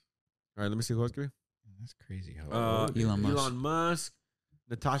 nice. All right, let me see who else. That's crazy how old he Elon is. Musk. Elon Musk,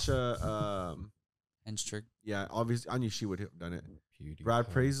 Natasha. And Strick. Yeah, obviously, I knew she would have done it. PewDiePie.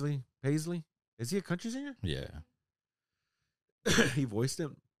 Brad Paisley. Is he a country singer? Yeah. He voiced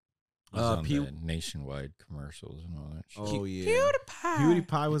him. He's on Pew- the nationwide commercials and all that shit. Oh yeah,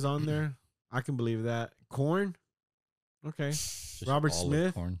 PewDiePie was on there. I can believe that. Corn. Okay. Just Robert all of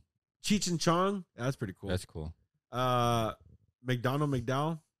Smith. corn. Cheech and Chong. That's pretty cool. That's cool. McDowell.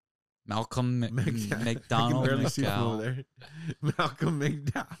 Malcolm I can McDonald. barely see from over McDowell. there. Malcolm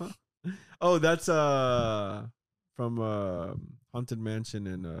McDowell. Oh, that's from Haunted Mansion,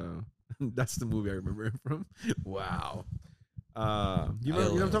 and that's the movie I remember him from. Wow. You know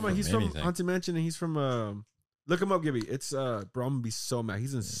what I'm talking about? He's from Anything. Haunted Mansion, and he's from look him up, Gibby. It's bro, I'm gonna be so mad.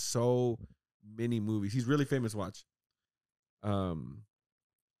 He's in so many movies. He's really famous. Watch.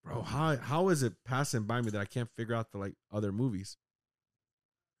 Bro, how is it passing by me that I can't figure out the like other movies?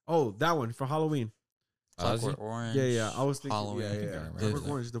 Oh, that one for Halloween. Clockwork Ozzy? Orange. Yeah. I was thinking. Halloween. Yeah. remember Clockwork that.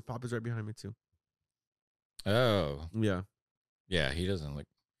 Orange. The pop is right behind me too. Oh. Yeah. Yeah, he doesn't look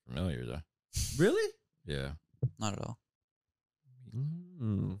familiar though. Really? Yeah. Not at all.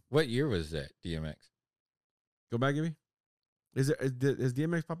 What year was that, DMX? Go back, Gibby. Is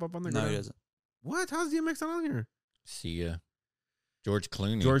DMX pop up on there? No, Go he down. doesn't. What? How's DMX not on here? Sia. George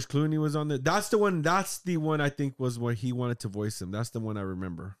Clooney. George Clooney was on there. That's the one. That's the one I think was where he wanted to voice him. That's the one I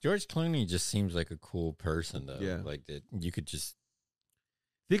remember. George Clooney just seems like a cool person though. Yeah. Like that you could just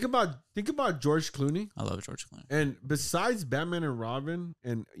Think about George Clooney. I love George Clooney. And besides Batman and Robin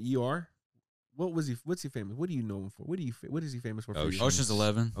and ER, what's he famous? What do you know him for? What is he famous for? Ocean. You? Ocean's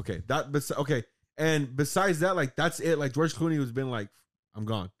 11. Okay, okay. And besides that, like that's it. Like George Clooney has been like, I'm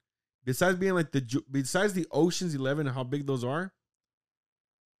gone. Besides being like besides the Ocean's 11 and how big those are,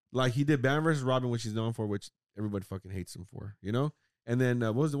 like he did Batman vs. Robin, which he's known for, which everybody fucking hates him for, you know. And then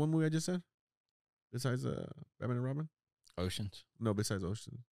what was the one movie I just said? Besides Batman and Robin? Oceans. No, besides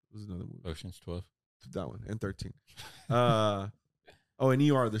Ocean, it was another movie. Oceans 12. That one and 13. And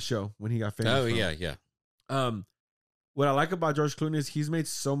ER the show when he got famous. Oh from. yeah. What I like about George Clooney is he's made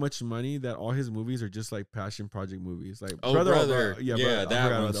so much money that all his movies are just like passion project movies. Like Oh brother. Brother. Yeah, Brother. I that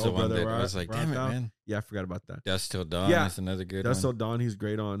forgot one's about the one Brother, that I was like, Rock damn it, Out. man. Yeah, I forgot about that. Dust Till Dawn Yeah. is another good Dust Till one. Dawn, he's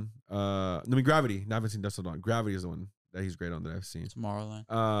great on. Gravity. I haven't seen Dust Till Dawn. Gravity is the one that he's great on that I've seen. Tomorrowland.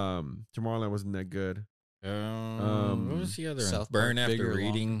 Tomorrowland wasn't that good. What was the other one? South Burn Park, After Bigger,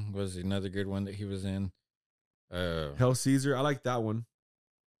 Reading was another good one that he was in. Hell Caesar, I like that one,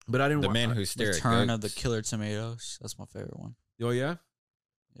 but I didn't. The Man Who Stared at Return of the Goats. Killer Tomatoes. That's my favorite one. Oh yeah?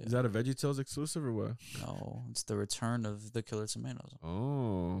 Yeah. Is that a VeggieTales exclusive or what? No, it's the Return of the Killer Tomatoes.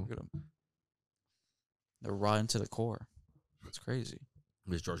 Oh, Look at them. They're rotten to the core. It's crazy.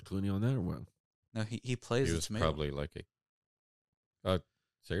 is George Clooney on that or what? No, he plays He the was tomato. probably like a.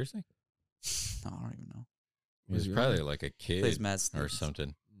 Seriously? No, I don't even know. He was Was he on probably there? like a He plays kid Matt or Stevens.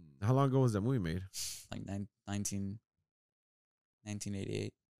 something. How long ago was that movie made? Like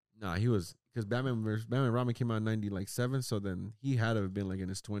 1988. Nah, he was because Batman and Robin came out in 97, so then he had to have been like in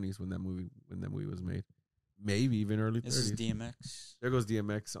his 20s when that movie was made. Maybe even early 30s. This is DMX. There goes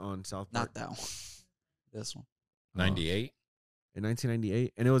DMX on South Park Not that one. This one. 98? in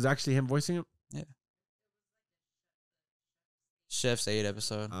 1998, and it was actually him voicing it. Chef's 8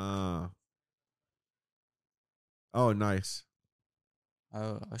 episode. Oh, nice. You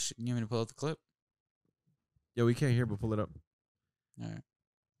want me to pull out the clip? Yeah, we can't hear, but pull it up. All right.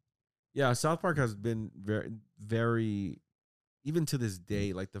 Yeah, South Park has been very, very, even to this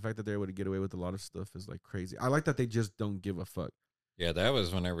day, like the fact that they're able to get away with a lot of stuff is like crazy. I like that they just don't give a fuck. Yeah, that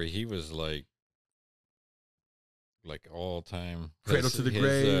was whenever he was like like all time. Cradle to the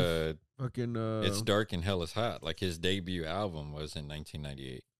Grave. Fucking. It's Dark and Hell is Hot. Like his debut album was in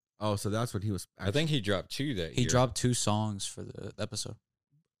 1998. Oh, so that's what he was. I think he dropped 2 that year. He dropped 2 songs for the episode.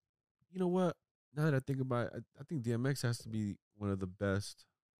 You know what? Now that I think about it, I think DMX has to be one of the best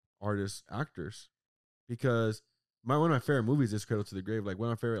artists, actors, because one of my favorite movies is Cradle to the Grave. Like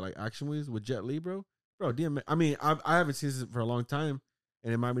one of my favorite like action movies with Jet Li, bro. DMX. I mean, I haven't seen this for a long time,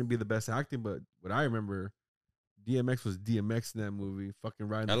 and it might even be the best acting. But what I remember, DMX was DMX in that movie, fucking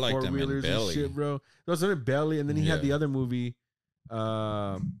riding the liked him in four-wheelers and Belly. shit, bro. There was in Belly, and then he had the other movie,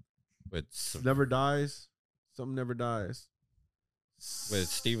 with Never Dies. Something Never Dies. With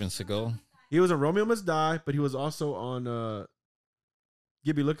Steven Seagal. He was on Romeo Must Die, but he was also on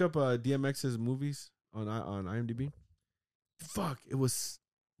Gibby, look up DMX's movies on IMDb. Fuck, it was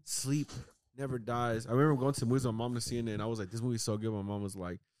Sleep Never Dies. I remember going to the movies with my mom to see it, and I was like, this movie's so good. My mom was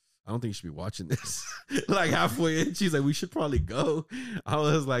like, I don't think you should be watching this. Like halfway in, she's like, we should probably go. I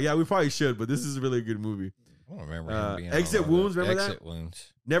was like, yeah, we probably should, but this is a really good movie. I don't remember him being Exit Wounds, remember that? Exit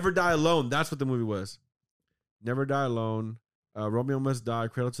Wounds. Never Die Alone. That's what the movie was. Never Die Alone. Romeo Must Die,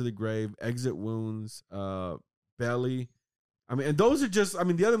 Cradle to the Grave, Exit Wounds, Belly. I mean, and those are just, I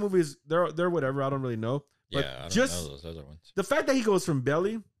mean, the other movies, they're whatever. I don't really know. But I don't just know those other ones. The fact that he goes from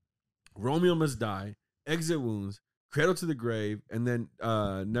Belly, Romeo Must Die, Exit Wounds, Cradle to the Grave, and then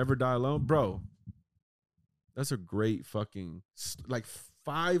Never Die Alone, bro. That's a great fucking, like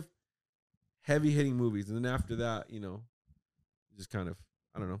 5 heavy hitting movies. And then after that, you know, just kind of,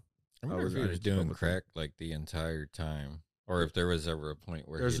 I don't know. I wonder if he was doing crack like the entire time. Or if there was ever a point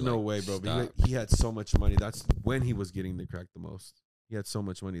where there's no way, bro. He had so much money. That's when he was getting the crack the most. He had so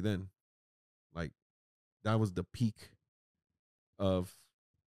much money then. Like, that was the peak of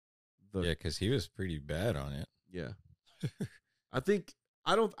the. Yeah, because he was pretty bad on it. Yeah. I think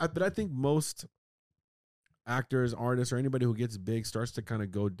most actors, artists, or anybody who gets big starts to kind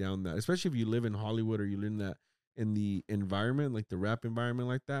of go down that, especially if you live in Hollywood or you live in the environment, like the rap environment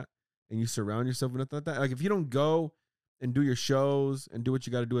like that, and you surround yourself with nothing like that. Like, if you don't go and do your shows and do what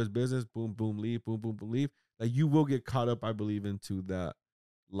you got to do as business, boom, boom, leave, boom, boom, boom, leave. Like, you will get caught up, I believe, into that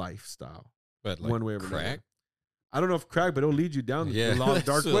lifestyle. But like one way or crack? another. I don't know if crack, but it'll lead you down a lot of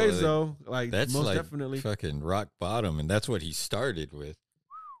dark ways, though. Like, that's most like definitely. Fucking rock bottom, and that's what he started with.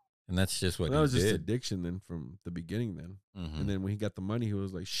 And that's just what that he was did. just addiction then from the beginning then. Mm-hmm. And then when he got the money, he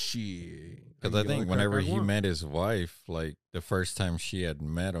was like, shit. Because I think whenever he met his wife, like the first time she had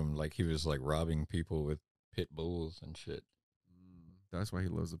met him, like he was like robbing people with pit bulls and shit. That's why he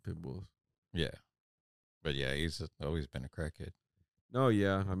loves the pit bulls. Yeah. But yeah, he's always been a crackhead. No,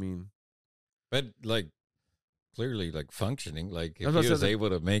 yeah, I mean. But like clearly like functioning, like if That's he what I was said, able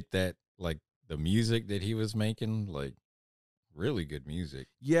to make that, like the music that he was making, like really good music.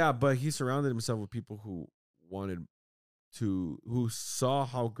 Yeah, but he surrounded himself with people who who saw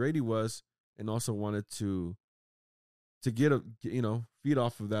how great he was and also wanted to get feed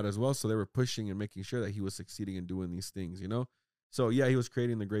off of that as well. So they were pushing and making sure that he was succeeding in doing these things, you know? So yeah, he was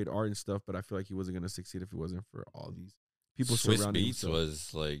creating the great art and stuff, but I feel like he wasn't going to succeed if it wasn't for all these people Swiss surrounding Beats himself.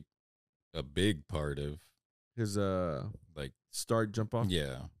 was like a big part of His like start jump off.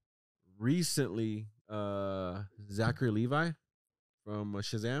 Yeah. Recently, Zachary Levi from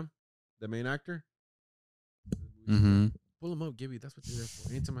Shazam, the main actor. Mm-hmm. Pull him up, Gibby. That's what you're there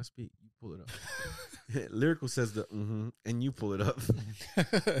for. Anytime I speak, you pull it up. Lyrical says the and you pull it up.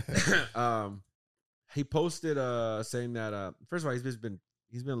 He posted saying that first of all, he's been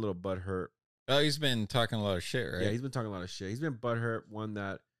a little butthurt. Oh, he's been talking a lot of shit, right? Yeah, he's been talking a lot of shit. He's been butthurt. One,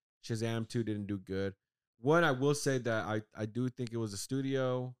 that Shazam 2 didn't do good. One, I will say that I do think it was a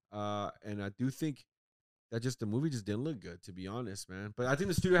studio, and I do think that just the movie just didn't look good, to be honest, man. But I think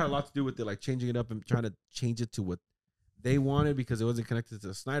the studio had a lot to do with it, like changing it up and trying to change it to what they wanted because it wasn't connected to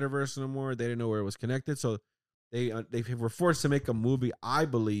the Snyderverse no more. They didn't know where it was connected, so they were forced to make a movie, I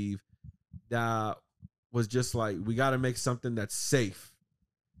believe, that was just like, we got to make something that's safe.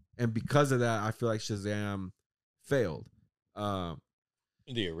 And because of that, I feel like Shazam failed. The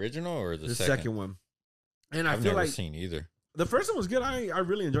original or the second one? And I've feel never like seen either. the first one was good. I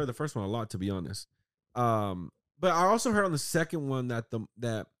really enjoyed the first one a lot, to be honest. But I also heard on the second one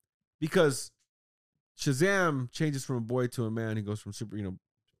that because Shazam changes from a boy to a man, he goes from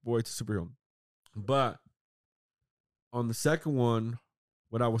boy to superhero. But on the second one,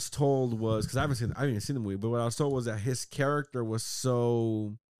 what I was told was, because I haven't even seen the movie, but what I was told was that his character was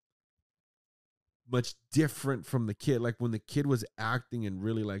so much different from the kid. Like when the kid was acting and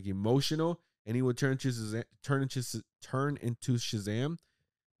really like emotional, and he would turn into Shazam,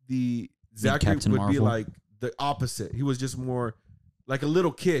 the Zachary Captain would be Marvel. like the opposite. He was just more like a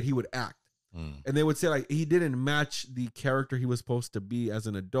little kid. He would act. And they would say like he didn't match the character he was supposed to be as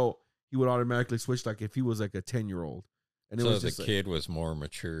an adult. He would automatically switch like if he was like a 10-year-old. And it so was the just kid was more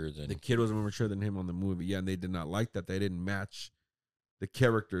mature than the kid was more mature than him on the movie. Yeah, and they did not like that. They didn't match the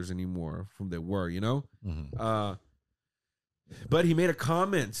characters anymore from they were, you know? But he made a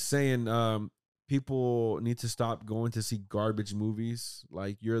comment saying people need to stop going to see garbage movies.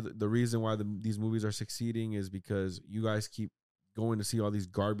 Like you're the reason why these movies are succeeding is because you guys keep going to see all these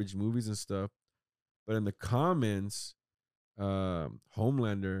garbage movies and stuff. But in the comments,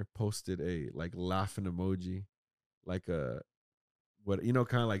 Homelander posted a like laughing emoji, like a what you know,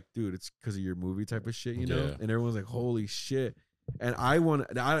 kind of like, dude, it's because of your movie type of shit, you know. Yeah. And everyone's like, holy shit. And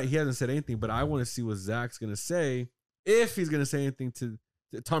he hasn't said anything, but I want to see what Zach's gonna say if he's gonna say anything to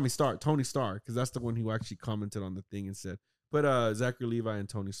Tony Stark, because that's the one who actually commented on the thing and said, but Zachary Levi and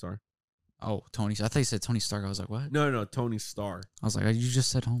Tony Stark. Oh, Tony. I thought you said Tony Stark. I was like, what? No, Tony Stark. I was like, you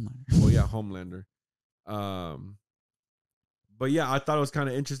just said Homelander. Well, yeah, Homelander. But yeah, I thought it was kind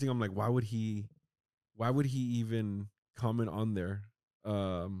of interesting. I'm like, why would he even comment on there?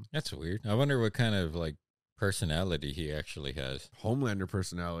 That's weird. I wonder what kind of like personality he actually has. Homelander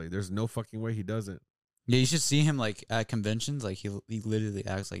personality. There's no fucking way he doesn't. Yeah, you should see him like at conventions. Like he literally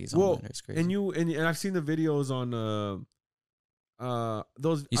acts like he's Homelander. It's crazy. And I've seen the videos on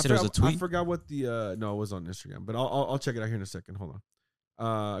those. You said it was a tweet? I forgot what the no, it was on Instagram, but I'll check it out here in a second. Hold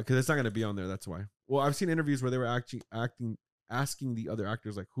on, because it's not gonna be on there. That's why. Well, I've seen interviews where they were actually asking the other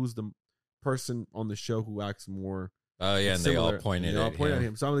actors like, who's the person on the show who acts more. Oh yeah, and similar, they all pointed at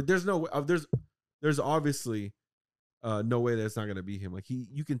him. So I'm like, there's no there's obviously no way that it's not gonna be him. Like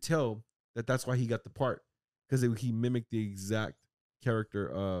you can tell that's why he got the part, because he mimicked the exact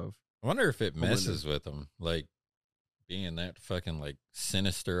character of. I wonder if it messes with him, like being that fucking like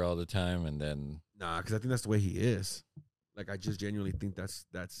sinister all the time, and then Nah, because I think that's the way he is. Like I just genuinely think that's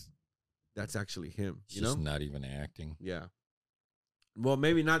actually him. You know, not even acting. Yeah. Well,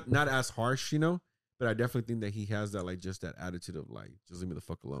 maybe not as harsh, you know, but I definitely think that he has that like just that attitude of like just leave me the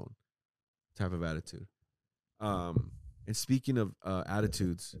fuck alone type of attitude. And speaking of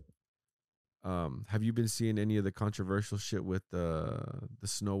attitudes, have you been seeing any of the controversial shit with the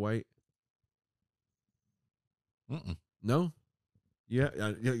Snow White? No.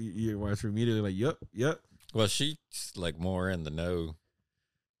 Yeah, you watch immediately like, yep. Well, she's like more in the know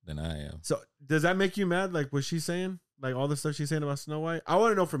than I am. So does that make you mad? Like what she's saying, like all the stuff she's saying about Snow White. I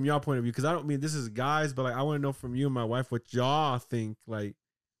want to know from y'all point of view, because I don't mean this is guys, but like I want to know from you and my wife what y'all think, like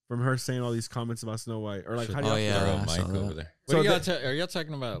from her saying all these comments about Snow White, or like how do y'all feel? Throw a mic over there. So are y'all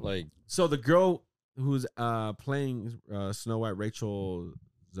talking about like? So the girl who's playing Snow White, Rachel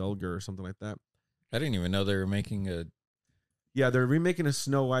Zelger or something like that. I didn't even know they were making a. Yeah, they're remaking a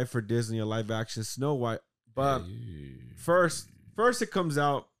Snow White for Disney, a live action Snow White. But first it comes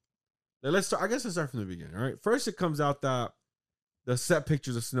out. Let's start. I guess let's start from the beginning. All right. First, it comes out that the set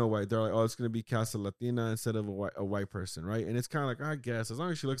pictures of Snow White, they're like, oh, it's going to be cast a Latina instead of a white person, right? And it's kind of like, I guess, as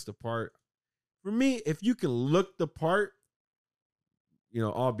long as she looks the part. For me, if you can look the part, you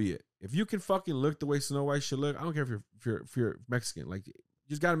know, albeit if you can fucking look the way Snow White should look, I don't care if you're Mexican. Like, you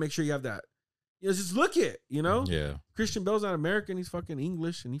just got to make sure you have that. You know, just look it. You know, yeah. Christian Bale's not American. He's fucking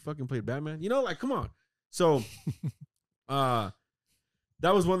English, and he fucking played Batman. You know, like, come on. So, that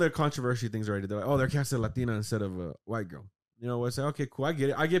was one of the controversial things already. They're like, oh, they're casting a Latina instead of a white girl. You know, I say, okay, cool. I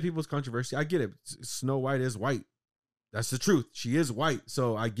get it. I get people's controversy. I get it. Snow White is white. That's the truth. She is white.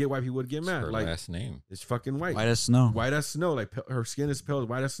 So I get why people would get mad. Her like last name. It's fucking white. White as snow. White as snow. Like her skin is pale as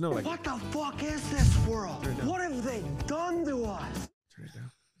white as snow. Like, what the fuck is this world? What have they done to us? Turn it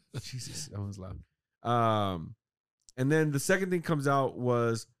down. Jesus, that one's loud. And then the second thing comes out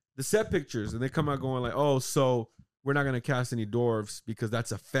was the set pictures, and they come out going like, oh, so we're not going to cast any dwarves because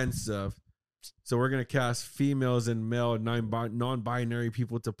that's offensive. So we're going to cast females and male non-binary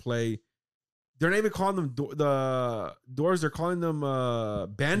people to play. They're not even calling them the dwarves. They're calling them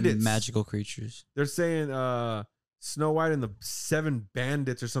bandits. Magical creatures. They're saying Snow White and the 7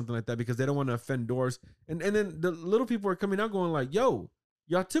 bandits or something like that because they don't want to offend dwarves. And then the little people are coming out going like, yo,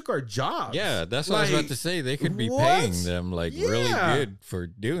 y'all took our jobs. Yeah, that's what I was about to say. They could be paying them like really good for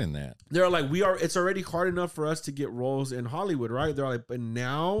doing that. They're like, it's already hard enough for us to get roles in Hollywood, right? They're like, but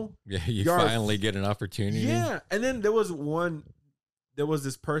now you finally get an opportunity. Yeah. And then there was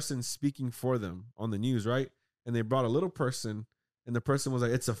this person speaking for them on the news, right? And they brought a little person, and the person was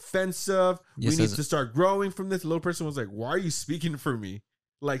like, it's offensive. We need to start growing from this. The little person was like, why are you speaking for me?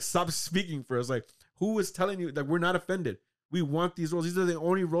 Like, stop speaking for us. Like, who is telling you that we're not offended? We want these roles. These are the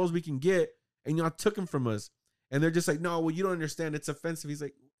only roles we can get, and y'all took them from us. And they're just like, no, well, you don't understand. It's offensive. He's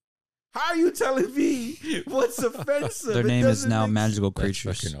like, How are you telling me what's offensive? Their It name is doesn't now make magical That's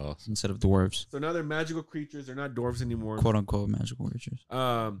creatures fucking awesome. instead of dwarves. So now they're magical creatures. They're not dwarves anymore. Quote unquote magical creatures.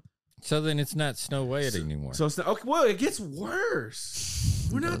 So then it's not Snow White anymore. So it's not, okay. Well, it gets worse.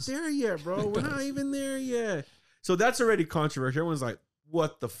 We're not does. there yet, bro. We're not does. even there yet. So that's already controversial. Everyone's like,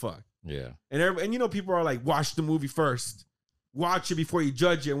 "What the fuck?" yeah. And you know, people are like, "Watch the movie first. Watch it before you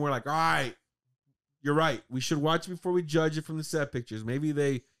judge it." And we're like, "All right, you're right. We should watch it before we judge it from the set pictures. Maybe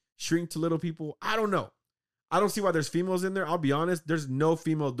they shrink to little people. I don't know. I don't see why there's females in there. I'll be honest. There's no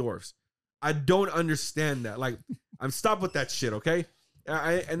female dwarfs. I don't understand that. Like, I'm stop with that shit, okay?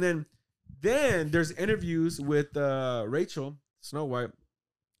 And then there's interviews with Rachel, Snow White.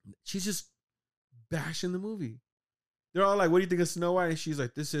 She's just bashing the movie. They're all like, "What do you think of Snow White?" And she's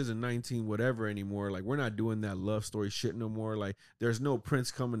like, "This isn't 19 whatever anymore. Like, we're not doing that love story shit no more. Like, there's no prince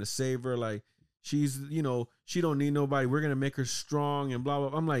coming to save her. Like, she's, you know, she don't need nobody. We're going to make her strong and blah, blah,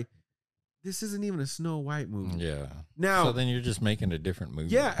 blah." I'm like, this isn't even a Snow White movie. Yeah. Now, So then you're just making a different movie.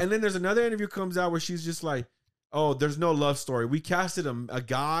 yeah. And then there's another interview comes out where she's just like, "Oh, there's no love story. We casted a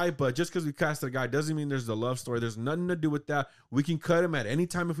guy, but just because we casted a guy doesn't mean there's a love story. There's nothing to do with that. We can cut him at any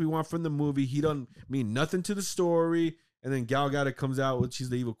time if we want from the movie. He doesn't mean nothing to the story." And then Gal Gadot comes out with, she's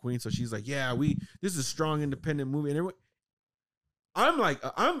the evil queen. So she's like, "Yeah, this is a strong independent movie." And everyone, I'm like,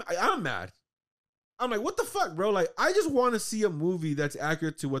 I'm mad. I'm like, what the fuck, bro? Like, I just want to see a movie that's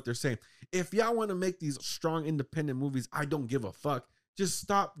accurate to what they're saying. If y'all want to make these strong independent movies, I don't give a fuck. Just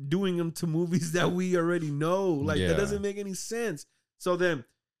stop doing them to movies that we already know. Like, Yeah. that doesn't make any sense. So then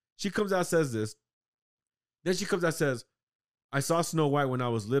she comes out, says this. Then she comes out, says, "I saw Snow White when I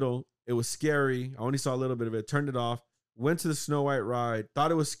was little. It was scary. I only saw a little bit of it. Turned it off. Went to the Snow White ride.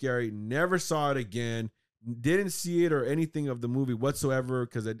 Thought it was scary. Never saw it again. Didn't see it or anything of the movie whatsoever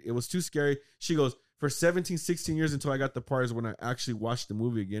because it was too scary." She goes, "For 17, 16 years until I got the parts when I actually watched the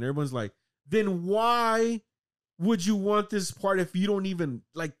movie again." Everyone's like, then why would you want this part if you don't even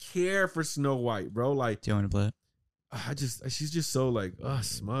like care for Snow White, bro? Like, Do you want to play it? she's just so like,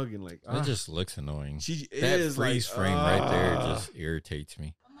 smug and like, It just looks annoying. she That is freeze like, frame right there just irritates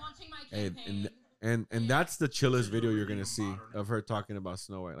me. I'm launching my campaign. and that's the chillest video you're gonna see of her talking about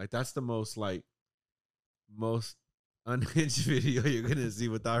Snow White. Like, that's the most unhinged video you're gonna see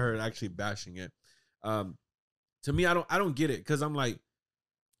without her actually bashing it. To me, I don't get it because I'm like,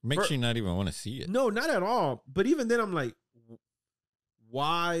 Makes you not even want to see it. no, not at all. But even then, I'm like,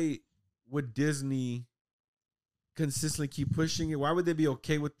 why would Disney consistently keep pushing it? Why would they be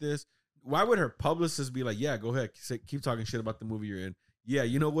okay with this? Why would her publicist be like, "Yeah, go ahead, keep talking shit about the movie you're in. Yeah,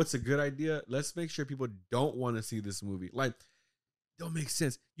 you know what's a good idea? Let's make sure people don't want to see this movie." Like, don't make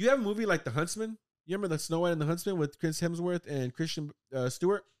sense. You have a movie like The Huntsman. You remember the Snow White and the Huntsman with Chris Hemsworth and Kristen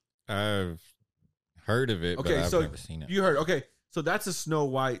Stewart? I've heard of it, Okay, but I've so never seen it. you heard. Okay, so that's a Snow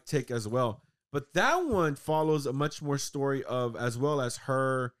White take as well. But that one follows a much more story of, as well as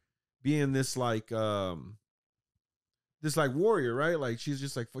her being this like warrior, right? Like, she's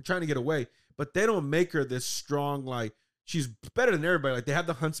just like trying to get away. But they don't make her this strong, like she's better than everybody. Like, they have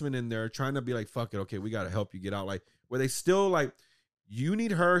the Huntsman in there trying to be like, "Fuck it, okay, we gotta help you get out." Like, where they still like, you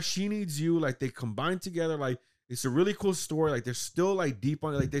need her, she needs you. Like, they combine together. Like, it's a really cool story. Like, they're still like deep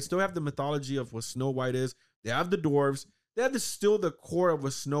on it. Like, they still have the mythology of what Snow White is. They have the dwarves. They have still the core of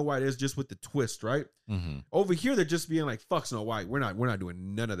what Snow White is, just with the twist, right? Mm-hmm. Over here, they're just being like, "Fuck Snow White. We're not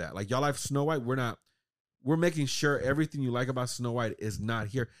doing none of that. Like, y'all like Snow White. We're making sure everything you like about Snow White is not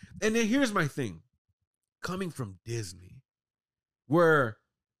here." And then here's my thing. Coming from Disney, where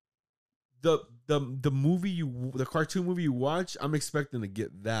the cartoon movie you watch, I'm expecting to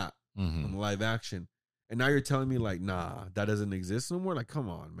get that on live action. And now you're telling me like, nah, that doesn't exist no more? Like, come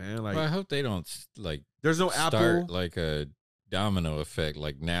on, man. Like, Well, I hope they don't like there's no start Apple. like a domino effect.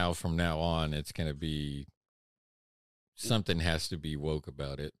 Like, from now on, it's gonna be something has to be woke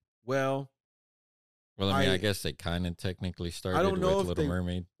about it. Well, I mean, I guess they kind of technically started don't know with if Little they-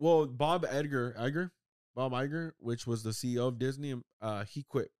 Mermaid. Well, Bob Iger, which was the CEO of Disney, he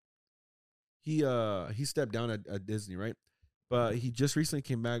quit. He stepped down at Disney, right? But he just recently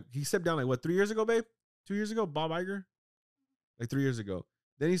came back. He stepped down like what, 3 years ago, babe? 2 years ago, Bob Iger? Like 3 years ago.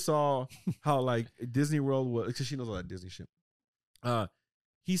 Then he saw how like Disney World was, because she knows all that Disney shit.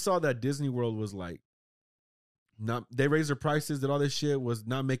 He saw that Disney World was like they raised their prices, did all this shit, was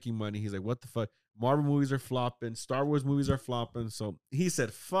not making money. He's like, "What the fuck? Marvel movies are flopping, Star Wars movies are flopping." So he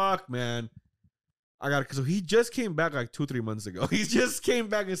said, "Fuck, man. So he just came back like 2-3 months ago. He just came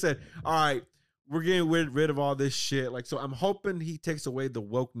back and said, "All right, we're getting rid of all this shit." Like, so I'm hoping he takes away the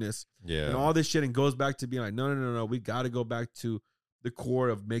wokeness and all this shit and goes back to being like, no. We got to go back to the core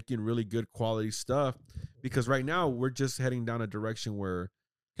of making really good quality stuff, because right now we're just heading down a direction where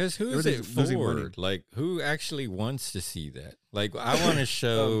Because who is it Everything's losing for? money. Like, who actually wants to see that? Like, I want to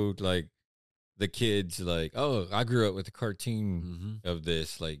show, like, the kids, like, oh, I grew up with a cartoon of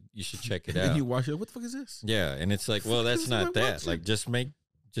this. Like, you should check it And out. you watch it. What the fuck is this? Yeah, and it's like, well, that's This is what not I'm that. watching. Like,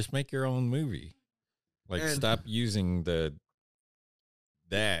 just make your own movie. Like, And- stop using the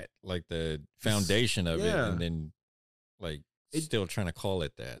foundation of it, Yeah. and then, like, It- still trying to call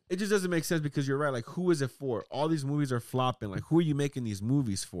it that. It just doesn't make sense because you're right. Like, who is it for? All these movies are flopping. Like, who are you making these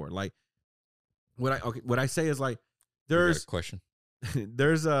movies for? Like, what I say is like, You got there's a question.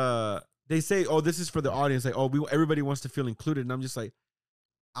 there's they say, oh, this is for the audience. Like, oh, everybody wants to feel included, and I'm just like,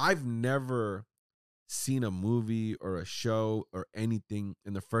 I've never seen a movie or a show or anything,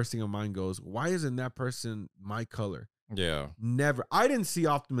 and the first thing in mind goes, why isn't that person my color? Yeah. Never. I didn't see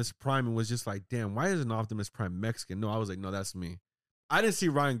Optimus Prime and was just like, damn, why isn't Optimus Prime Mexican? No, I was like, no, that's me. I didn't see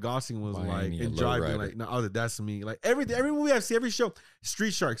Ryan Gosling was Why like ain't he a and low driving rider? like, no, I was like, that's me. Like every movie I see, every show,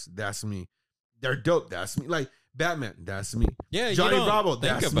 Street Sharks, that's me. They're dope, that's me. Like Batman, that's me. Yeah, Johnny you don't Bravo, think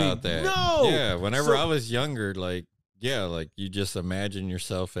that's about me. that. No! Yeah, whenever So- I was younger, like, yeah, like you just imagine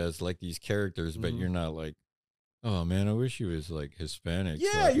yourself as like these characters, but Mhm. you're not like, oh man, I wish he was like Hispanic.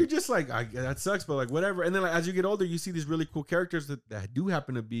 Yeah, like, you're just like, that sucks, but like whatever. And then like as you get older, you see these really cool characters that do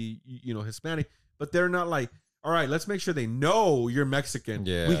happen to be, Hispanic, but they're not like, all right, let's make sure they know you're Mexican.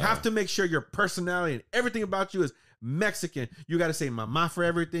 Yeah. We have to make sure your personality and everything about you is Mexican. You got to say mama for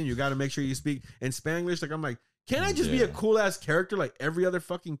everything. You got to make sure you speak in Spanglish. Like I'm like, can I just be a Yeah. cool ass character like every other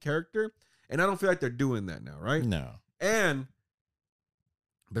fucking character? And I don't feel like they're doing that now, right? no. And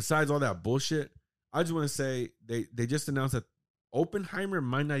besides all that bullshit, I just want to say they just announced that Oppenheimer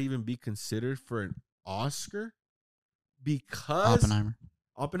might not even be considered for an Oscar because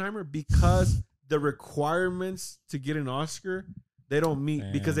Oppenheimer. because the requirements to get an Oscar they don't meet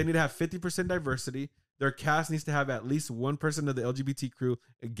because they Damn. need to have 50% diversity. Their cast needs to have at least one person of the LGBT crew,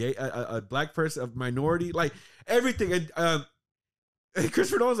 a black person, a minority, like everything. And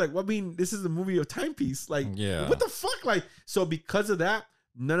Christopher Nolan's like, well, I mean, this is a movie of timepiece. Like, Yeah. what the fuck? Like, so because of that,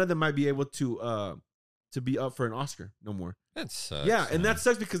 none of them might be able to be up for an Oscar no more. That sucks. Yeah, and man. that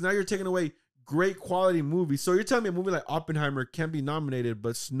sucks because now you're taking away great quality movies. So you're telling me a movie like Oppenheimer can be nominated,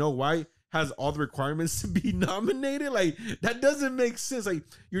 but Snow White has all the requirements to be nominated? Like, that doesn't make sense. Like,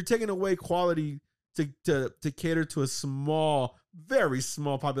 you're taking away quality to cater to a small, very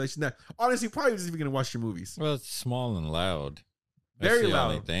small population that honestly probably isn't even going to watch your movies. Well, it's small and loud. That's Very the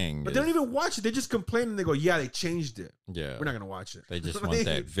loud. only thing. But they don't even watch it. They just complain and they go, yeah, they changed it. Yeah. We're not going to watch it. They just want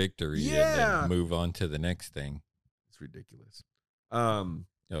that victory and Yeah. then move on to the next thing. It's ridiculous. Oh,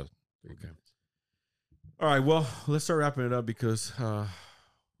 Okay. All right. Well, let's start wrapping it up because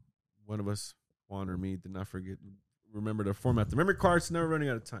one of us, Juan or me, did not remember to format the memory cards. Never running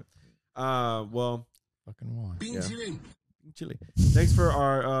out of time. Well, fucking one. 冰淇淋 chili. Thanks for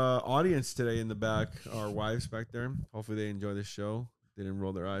our audience today in the back, our wives back there. Hopefully they enjoy the show. They didn't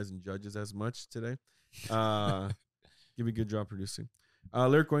roll their eyes and judge us as much today. Give me a good job producing.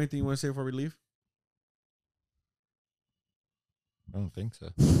 Lyrical, anything you want to say before we leave? I don't think so.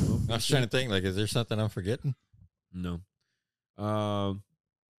 No? I was trying to think, like, is there something I'm forgetting? No.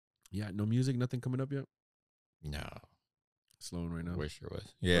 Yeah, no music, nothing coming up yet. No. Slowing right now. Wish there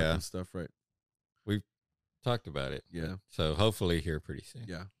was. Yeah. Working stuff, right? Talked about it. Yeah. So hopefully here pretty soon.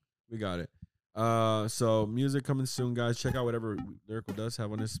 Yeah, we got it. So music coming soon, guys. Check out whatever Lyrical does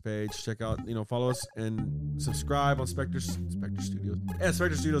have on his page. Check out, follow us and subscribe on Spectre Studios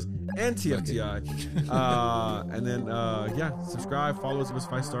and TFTI. And then subscribe, follow us, give us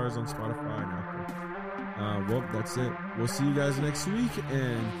 5 stars on Spotify and Apple. Well, that's it. We'll see you guys next week,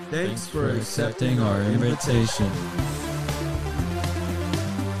 and thanks for accepting our invitation.